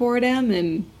with that boredom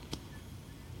and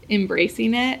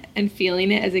embracing it and feeling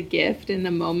it as a gift in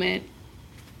the moment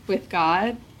with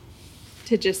God,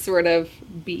 to just sort of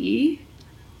be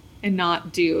and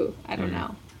not do. I don't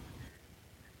know.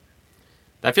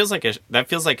 That feels like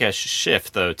a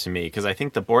shift though to me, because I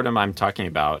think the boredom I'm talking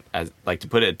about, as like to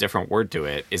put a different word to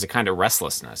it, is a kind of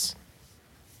restlessness.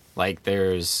 Like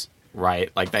there's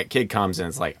like that kid comes and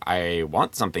it's like, I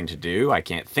want something to do. I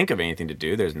can't think of anything to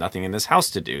do. There's nothing in this house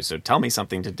to do. So tell me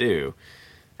something to do.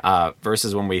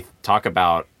 Versus when we talk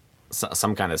about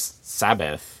some kind of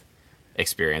Sabbath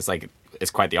experience, like it's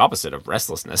quite the opposite of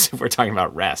restlessness. If we're talking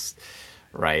about rest,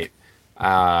 right?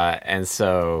 And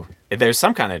so there's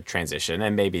some kind of transition,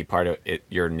 and maybe part of it,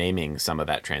 you're naming some of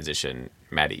that transition,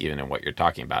 Maddie, even in what you're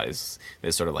talking about, is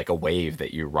there's sort of like a wave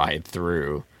that you ride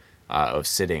through of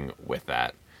sitting with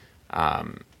that. I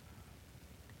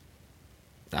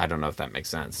don't know if that makes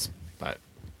sense, but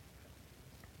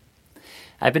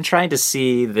I've been trying to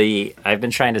see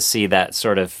that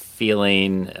sort of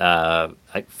feeling.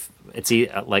 It's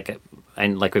like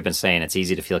we've been saying, it's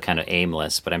easy to feel kind of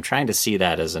aimless, but I'm trying to see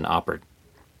that as an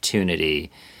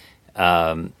opportunity.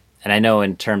 and I know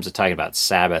in terms of talking about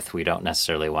Sabbath, we don't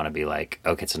necessarily want to be like,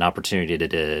 okay, it's an opportunity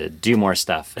to do more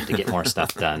stuff and to get more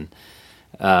stuff done.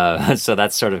 So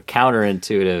that's sort of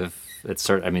counterintuitive. It's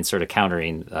sort of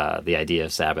countering the idea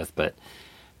of Sabbath. But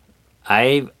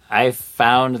I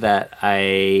found that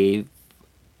I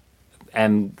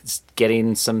am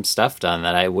getting some stuff done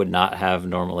that I would not have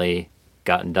normally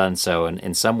gotten done. So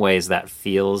in some ways that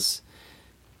feels,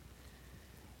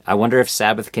 I wonder if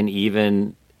Sabbath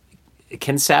can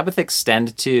Sabbath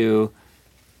extend to,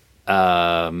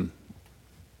 no,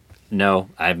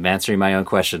 I'm answering my own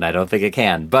question. I don't think it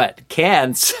can, but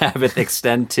can Sabbath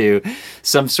extend to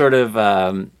some sort of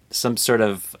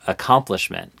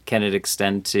accomplishment? Can it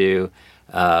extend to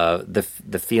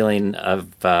the feeling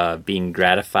of being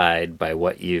gratified by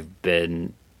what you've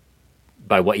done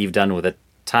with the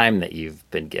time that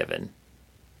you've been given?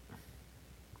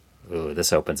 Ooh,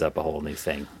 this opens up a whole new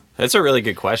thing. That's a really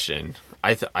good question.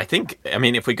 I think,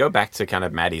 if we go back to kind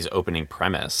of Maddie's opening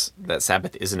premise that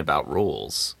Sabbath isn't about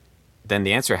rules, then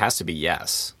the answer has to be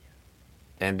yes.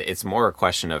 And it's more a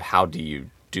question of how do you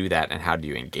do that and how do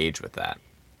you engage with that?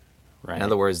 Right. In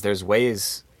other words, there's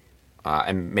ways,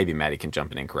 and maybe Maddie can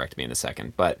jump in and correct me in a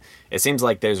second, but it seems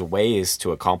like there's ways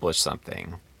to accomplish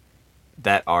something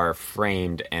that are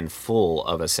framed and full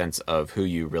of a sense of who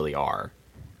you really are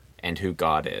and who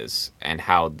God is and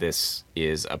how this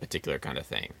is a particular kind of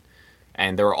thing.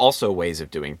 And there are also ways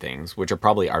of doing things, which are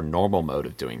probably our normal mode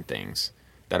of doing things,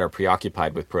 that are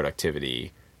preoccupied with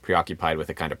productivity, preoccupied with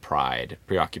a kind of pride,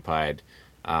 preoccupied,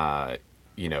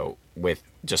 with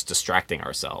just distracting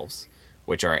ourselves,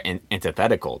 which are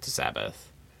antithetical to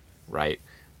Sabbath, right?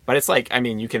 But it's like,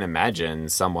 you can imagine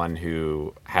someone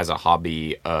who has a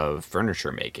hobby of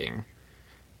furniture making,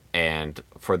 and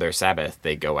for their Sabbath,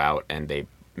 they go out and they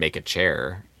make a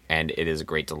chair, and it is a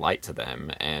great delight to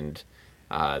them, and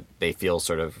they feel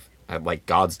sort of like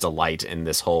God's delight in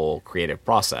this whole creative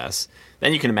process.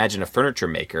 Then you can imagine a furniture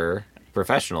maker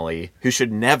professionally who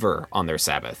should never on their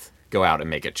Sabbath go out and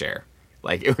make a chair.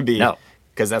 Like, it would be,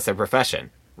 because that's their profession,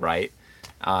 right?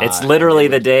 It's literally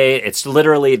the day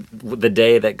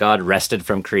that God rested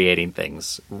from creating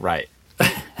things. Right.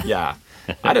 Yeah.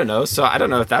 I don't know. So I don't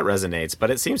know if that resonates, but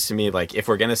it seems to me like if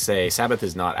we're going to say Sabbath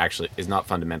is not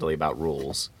fundamentally about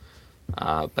rules,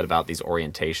 but about these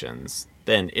orientations,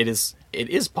 then it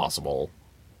is possible.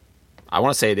 I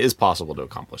want to say it is possible to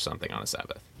accomplish something on a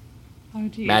Sabbath. Oh,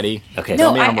 geez. Maddie. Okay.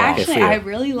 No, I I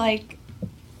really like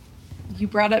you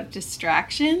brought up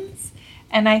distractions,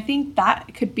 and I think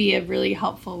that could be a really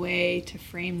helpful way to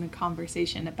frame the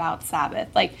conversation about Sabbath.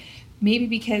 Like, maybe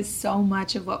because so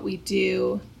much of what we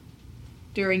do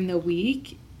during the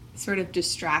week sort of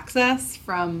distracts us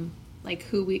from like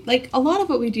a lot of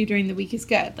what we do during the week is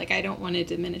good. Like, I don't want to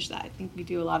diminish that. I think we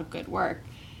do a lot of good work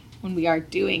when we are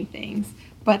doing things.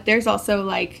 But there's also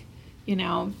like,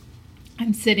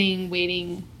 I'm sitting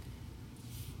waiting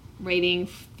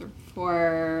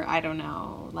for, I don't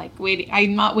know, like waiting.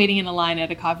 I'm not waiting in a line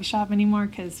at a coffee shop anymore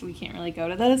because we can't really go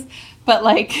to those. But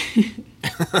like,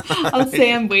 I'll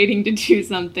say I'm waiting to do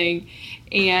something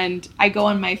and I go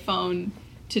on my phone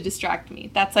to distract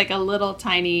me. That's like a little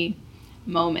tiny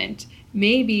moment.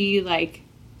 Maybe like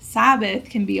Sabbath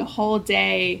can be a whole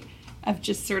day of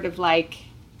just sort of like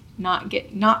not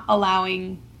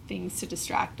allowing things to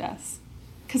distract us.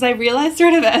 Because I realized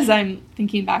sort of as I'm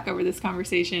thinking back over this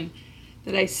conversation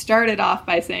that I started off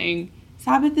by saying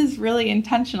Sabbath is really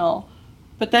intentional.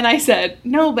 But then I said,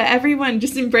 no, but everyone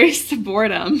just embrace the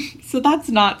boredom. So that's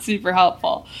not super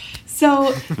helpful.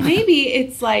 So maybe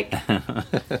it's like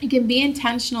you can be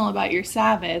intentional about your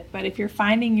Sabbath, but if you're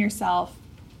finding yourself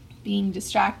being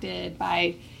distracted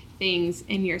by things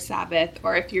in your Sabbath,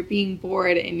 or if you're being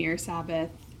bored in your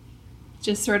Sabbath,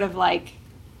 just sort of like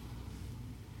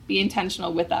be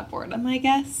intentional with that boredom, I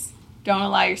guess. Don't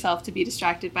allow yourself to be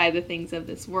distracted by the things of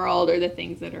this world or the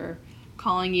things that are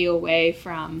calling you away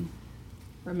from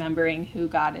remembering who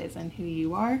God is and who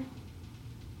you are.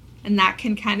 And that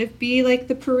can kind of be like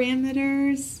the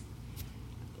parameters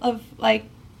of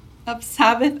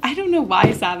Sabbath. I don't know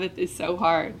why Sabbath is so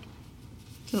hard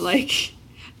to like,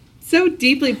 so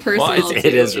deeply personal. Well, it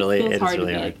is really hard.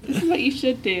 Like, this is what you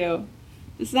should do.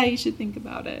 This is how you should think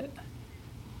about it.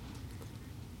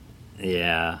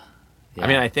 Yeah.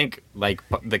 I think like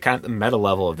the kind of meta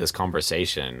level of this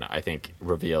conversation, I think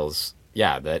reveals,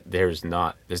 that there's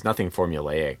nothing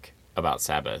formulaic about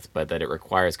Sabbath, but that it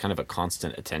requires kind of a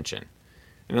constant attention.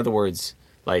 In other words,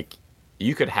 like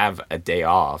you could have a day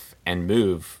off and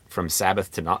move from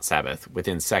Sabbath to not Sabbath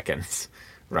within seconds,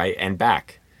 right? And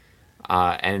back.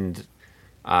 And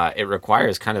it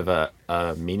requires kind of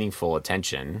a meaningful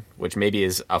attention, which maybe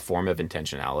is a form of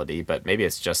intentionality, but maybe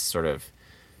it's just sort of,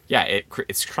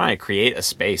 it's trying to create a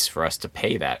space for us to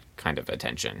pay that kind of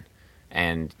attention.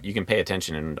 And you can pay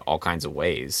attention in all kinds of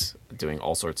ways, doing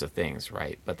all sorts of things,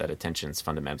 right? But that attention is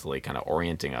fundamentally kind of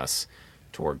orienting us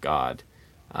toward God.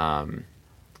 And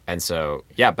so,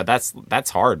 but that's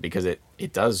hard because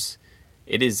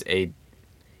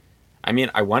I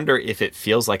mean, I wonder if it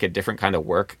feels like a different kind of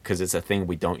work because it's a thing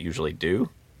we don't usually do,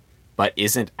 but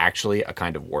isn't actually a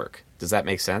kind of work. Does that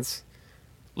make sense?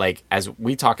 Like, as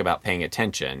we talk about paying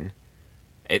attention,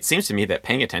 it seems to me that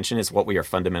paying attention is what we are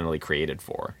fundamentally created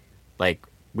for. Like,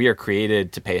 we are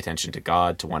created to pay attention to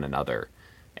God, to one another.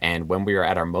 And when we are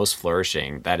at our most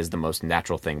flourishing, that is the most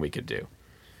natural thing we could do.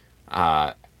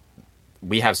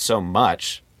 We have so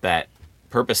much that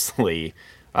purposely,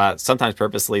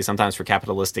 sometimes for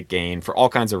capitalistic gain, for all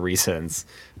kinds of reasons,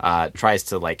 tries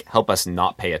to like help us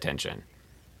not pay attention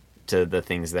to the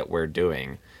things that we're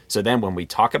doing. So then when we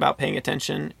talk about paying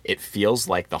attention, it feels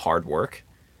like the hard work,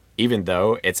 even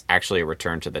though it's actually a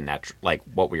return to the natural, like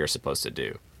what we are supposed to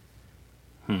do.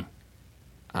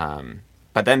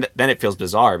 But then it feels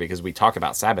bizarre because we talk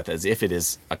about Sabbath as if it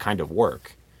is a kind of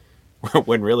work,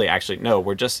 when really, actually, no,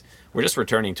 we're just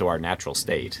returning to our natural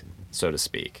state, so to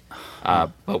speak.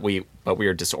 But we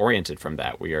are disoriented from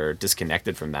that. We are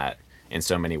disconnected from that in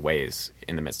so many ways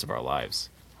in the midst of our lives.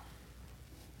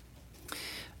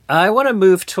 I want to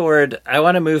move toward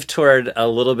a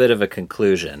little bit of a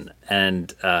conclusion,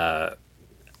 and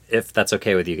if that's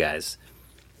okay with you guys.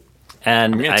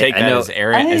 And I'm going to take that as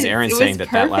Aaron saying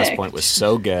that last perfect. point was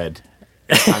so good.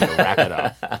 It's time to wrap it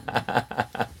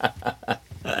up.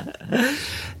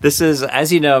 This is,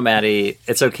 as you know, Maddie,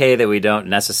 it's okay that we don't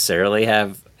necessarily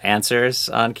have answers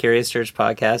on Curious Church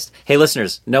podcast. Hey,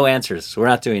 listeners, no answers. We're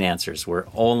not doing answers. We're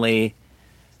only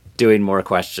doing more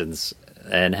questions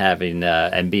and having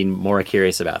and being more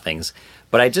curious about things.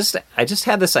 But I just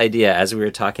had this idea as we were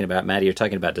talking about, Maddie, you're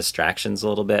talking about distractions a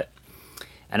little bit.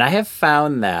 And I have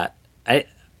found that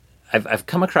I've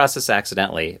come across this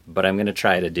accidentally, but I'm going to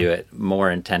try to do it more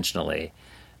intentionally,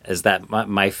 is that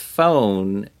my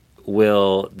phone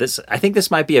I think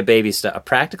this might be a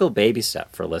practical baby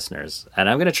step for listeners. And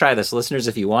I'm going to try this. Listeners,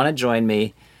 if you want to join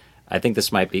me, I think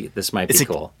this might be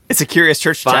cool. It's a Curious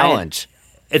Church challenge.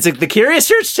 It's the Curious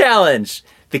Church challenge.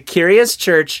 The Curious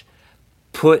Church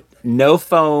put no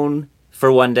phone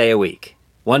for 1 day a week.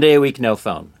 1 day a week, no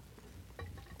phone.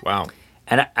 Wow.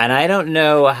 And I don't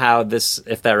know if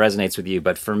that resonates with you,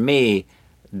 but for me,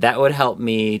 that would help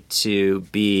me to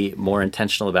be more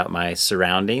intentional about my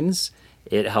surroundings.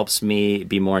 It helps me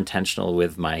be more intentional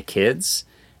with my kids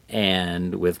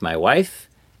and with my wife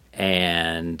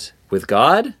and with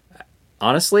God.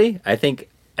 Honestly, I think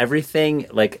everything,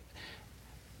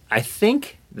 I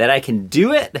think that I can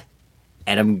do it,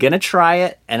 and I'm going to try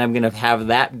it, and I'm going to have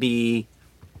that be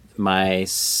my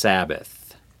Sabbath.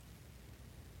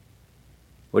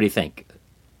 What do you think?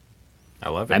 I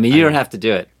love it. I mean, you don't have to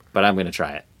do it, but I'm going to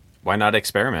try it. Why not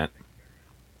experiment?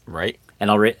 Right?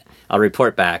 And I'll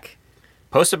report back.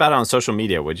 Post about it on social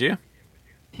media, would you?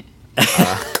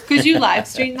 Could you live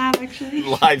stream that actually?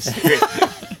 Live stream.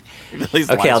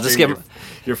 Okay, I'll just give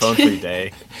your phone free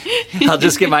day. I'll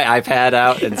just get my iPad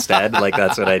out instead.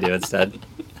 That's what I do instead.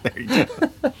 There you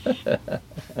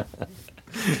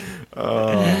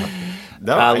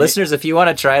go. Listeners, if you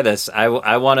want to try this, I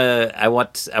want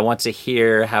to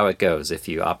hear how it goes if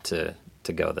you opt to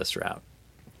go this route.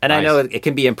 And nice. I know it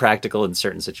can be impractical in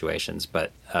certain situations,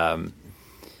 but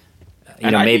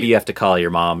maybe you have to call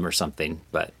your mom or something.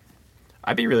 But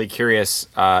I'd be really curious.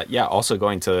 Also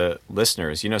going to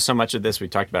listeners. So much of this we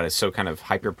talked about is so kind of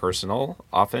hyper personal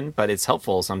often, but it's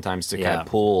helpful sometimes to kind of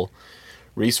pull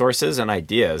resources and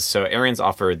ideas. So Aaron's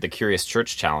offered the Curious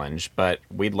Church Challenge, but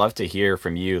we'd love to hear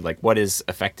from you. Like, what is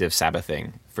effective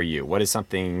Sabbathing for you? What is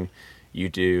something you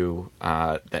do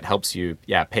that helps you,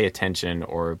 pay attention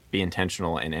or be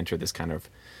intentional and enter this kind of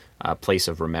place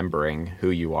of remembering who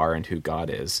you are and who God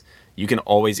is? You can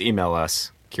always email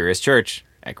us,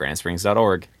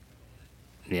 CuriousChurch@GrandSprings.org.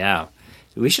 Yeah.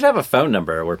 We should have a phone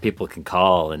number where people can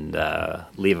call and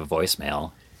leave a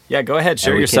voicemail. Yeah, go ahead.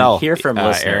 Share yourself. Hear from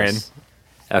listeners. Aaron.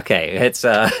 Okay, it's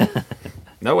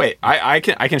No, wait. I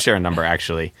can share a number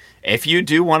actually. If you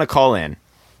do want to call in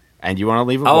and you want to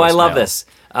leave a voicemail. Oh, I love this.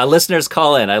 Listeners,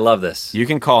 call in. I love this. You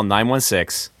can call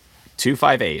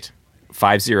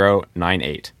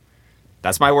 916-258-5098.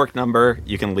 That's my work number.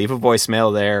 You can leave a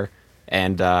voicemail there,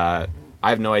 and I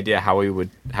have no idea how we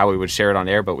would share it on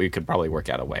air, but we could probably work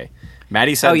out a way.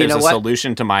 Maddie said there's a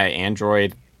solution to my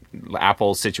Android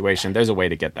Apple situation. There's a way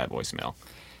to get that voicemail.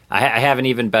 I have an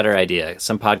even better idea.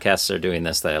 Some podcasts are doing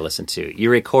this that I listen to.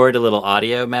 You record a little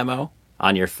audio memo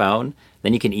on your phone,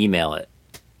 then you can email it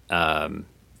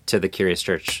to the Curious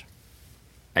Church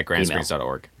at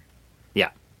grantsprings.org.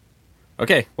 Yeah.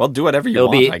 Okay, well, do whatever you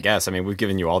want, I guess. I mean, we've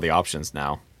given you all the options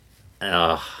now.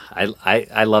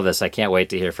 I love this. I can't wait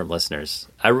to hear from listeners.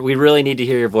 We really need to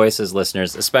hear your voices,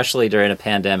 listeners, especially during a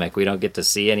pandemic. We don't get to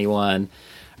see anyone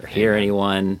or hear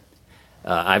anyone.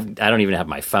 I don't even have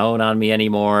my phone on me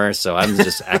anymore, so I'm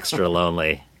just extra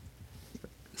lonely.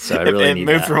 So I really need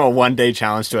moved from a 1-day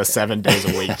challenge to a 7 days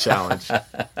a week challenge.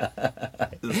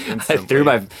 I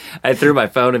threw my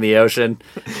phone in the ocean,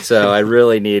 so I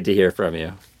really need to hear from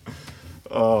you.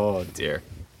 Oh dear.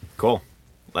 Cool.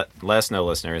 Let us know,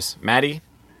 listeners. Maddie,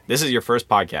 this is your first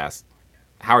podcast.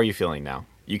 How are you feeling now?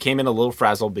 You came in a little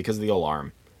frazzled because of the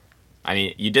alarm. I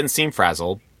mean, you didn't seem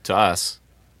frazzled to us,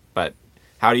 but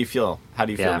how do you feel? How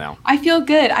do you feel now? I feel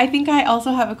good. I think I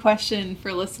also have a question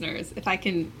for listeners, if I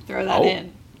can throw that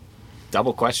in.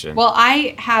 Double question. Well,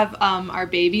 I have our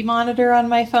baby monitor on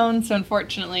my phone, so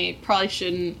unfortunately, probably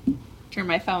shouldn't turn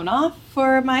my phone off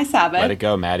for my Sabbath. Let it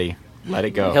go, Maddie. Let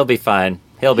it go. He'll be fine.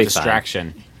 He'll be fine.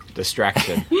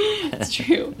 Distraction. It's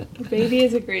true. The baby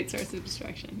is a great source of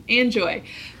distraction and joy.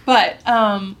 But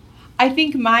I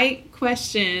think my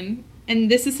question, and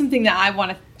this is something that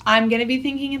I'm going to be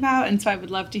thinking about, and so I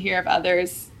would love to hear if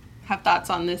others have thoughts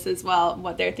on this as well,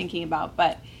 what they're thinking about.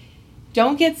 But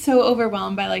don't get so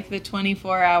overwhelmed by like the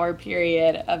 24-hour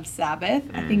period of Sabbath.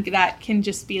 I think that can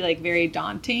just be like very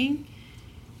daunting.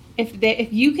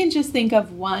 If you can just think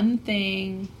of one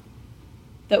thing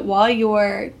that while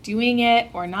you're doing it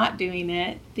or not doing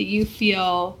it, that you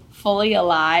feel fully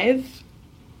alive,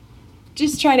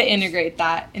 just try to integrate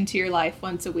that into your life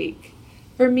once a week.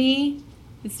 For me,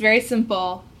 it's very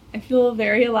simple. I feel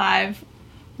very alive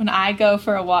when I go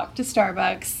for a walk to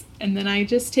Starbucks, and then I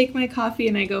just take my coffee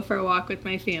and I go for a walk with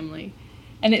my family.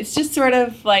 And it's just sort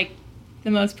of like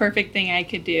the most perfect thing I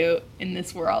could do in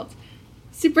this world.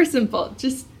 Super simple.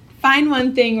 Just find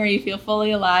one thing where you feel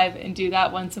fully alive and do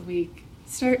that once a week.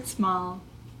 Start small.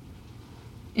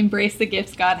 Embrace the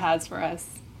gifts God has for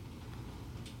us.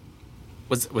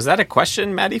 Was that a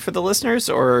question, Maddie, for the listeners,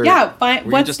 or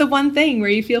what's the one thing where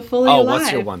you feel fully alive?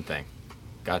 What's your one thing?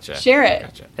 Gotcha. Share it.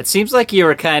 Gotcha. It seems like you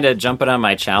were kind of jumping on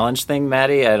my challenge thing,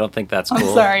 Maddie. I don't think that's cool.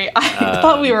 I'm sorry. I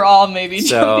thought we were all maybe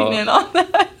jumping in on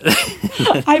that.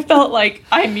 I felt like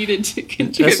I needed to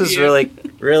contribute. This is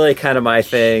really kind of my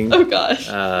thing. Oh, gosh.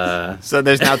 So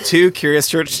there's now 2 Curious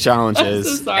Church challenges.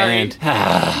 I'm so sorry.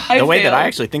 And the way that I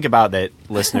actually think about that,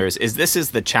 listeners, is this is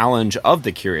the challenge of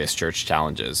the Curious Church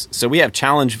challenges. So we have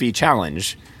challenge v.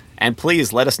 challenge. And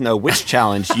please let us know which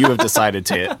challenge you have decided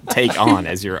to take on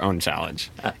as your own challenge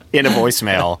in a voice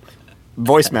memo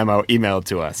emailed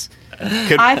to us.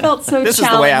 I felt so this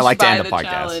challenged is the way I like to by end the podcast.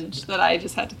 Challenge that I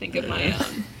just had to think of my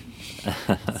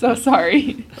own. So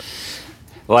sorry.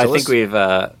 Well, I think we've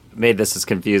made this as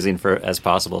confusing as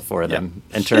possible for them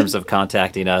in terms of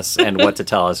contacting us and what to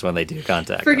tell us when they do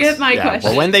contact us. Forget my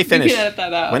question. Well, when they finish, you can edit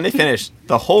that out. when they finish,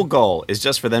 the whole goal is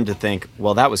just for them to think,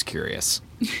 well, that was curious.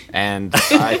 And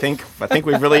I think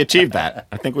we've really achieved that.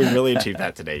 I think we've really achieved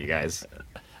that today, you guys.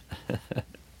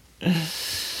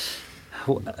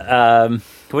 What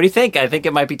do you think? I think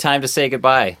it might be time to say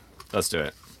goodbye. Let's do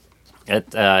it.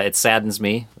 It saddens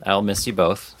me. I'll miss you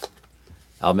both.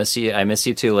 I'll miss you. I miss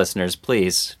you too, listeners.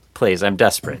 Please, I'm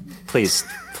desperate. Please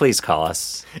call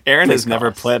us. Aaron has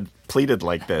never pleaded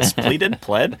like this. Pleaded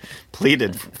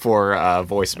for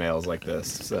voicemails like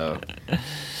this. So.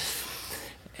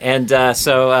 And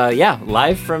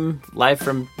live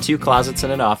from 2 closets in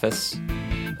an office.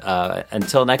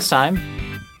 Until next time,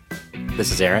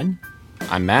 this is Aaron.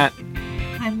 I'm Matt.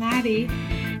 I'm Maddie.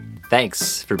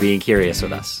 Thanks for being curious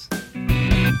with us.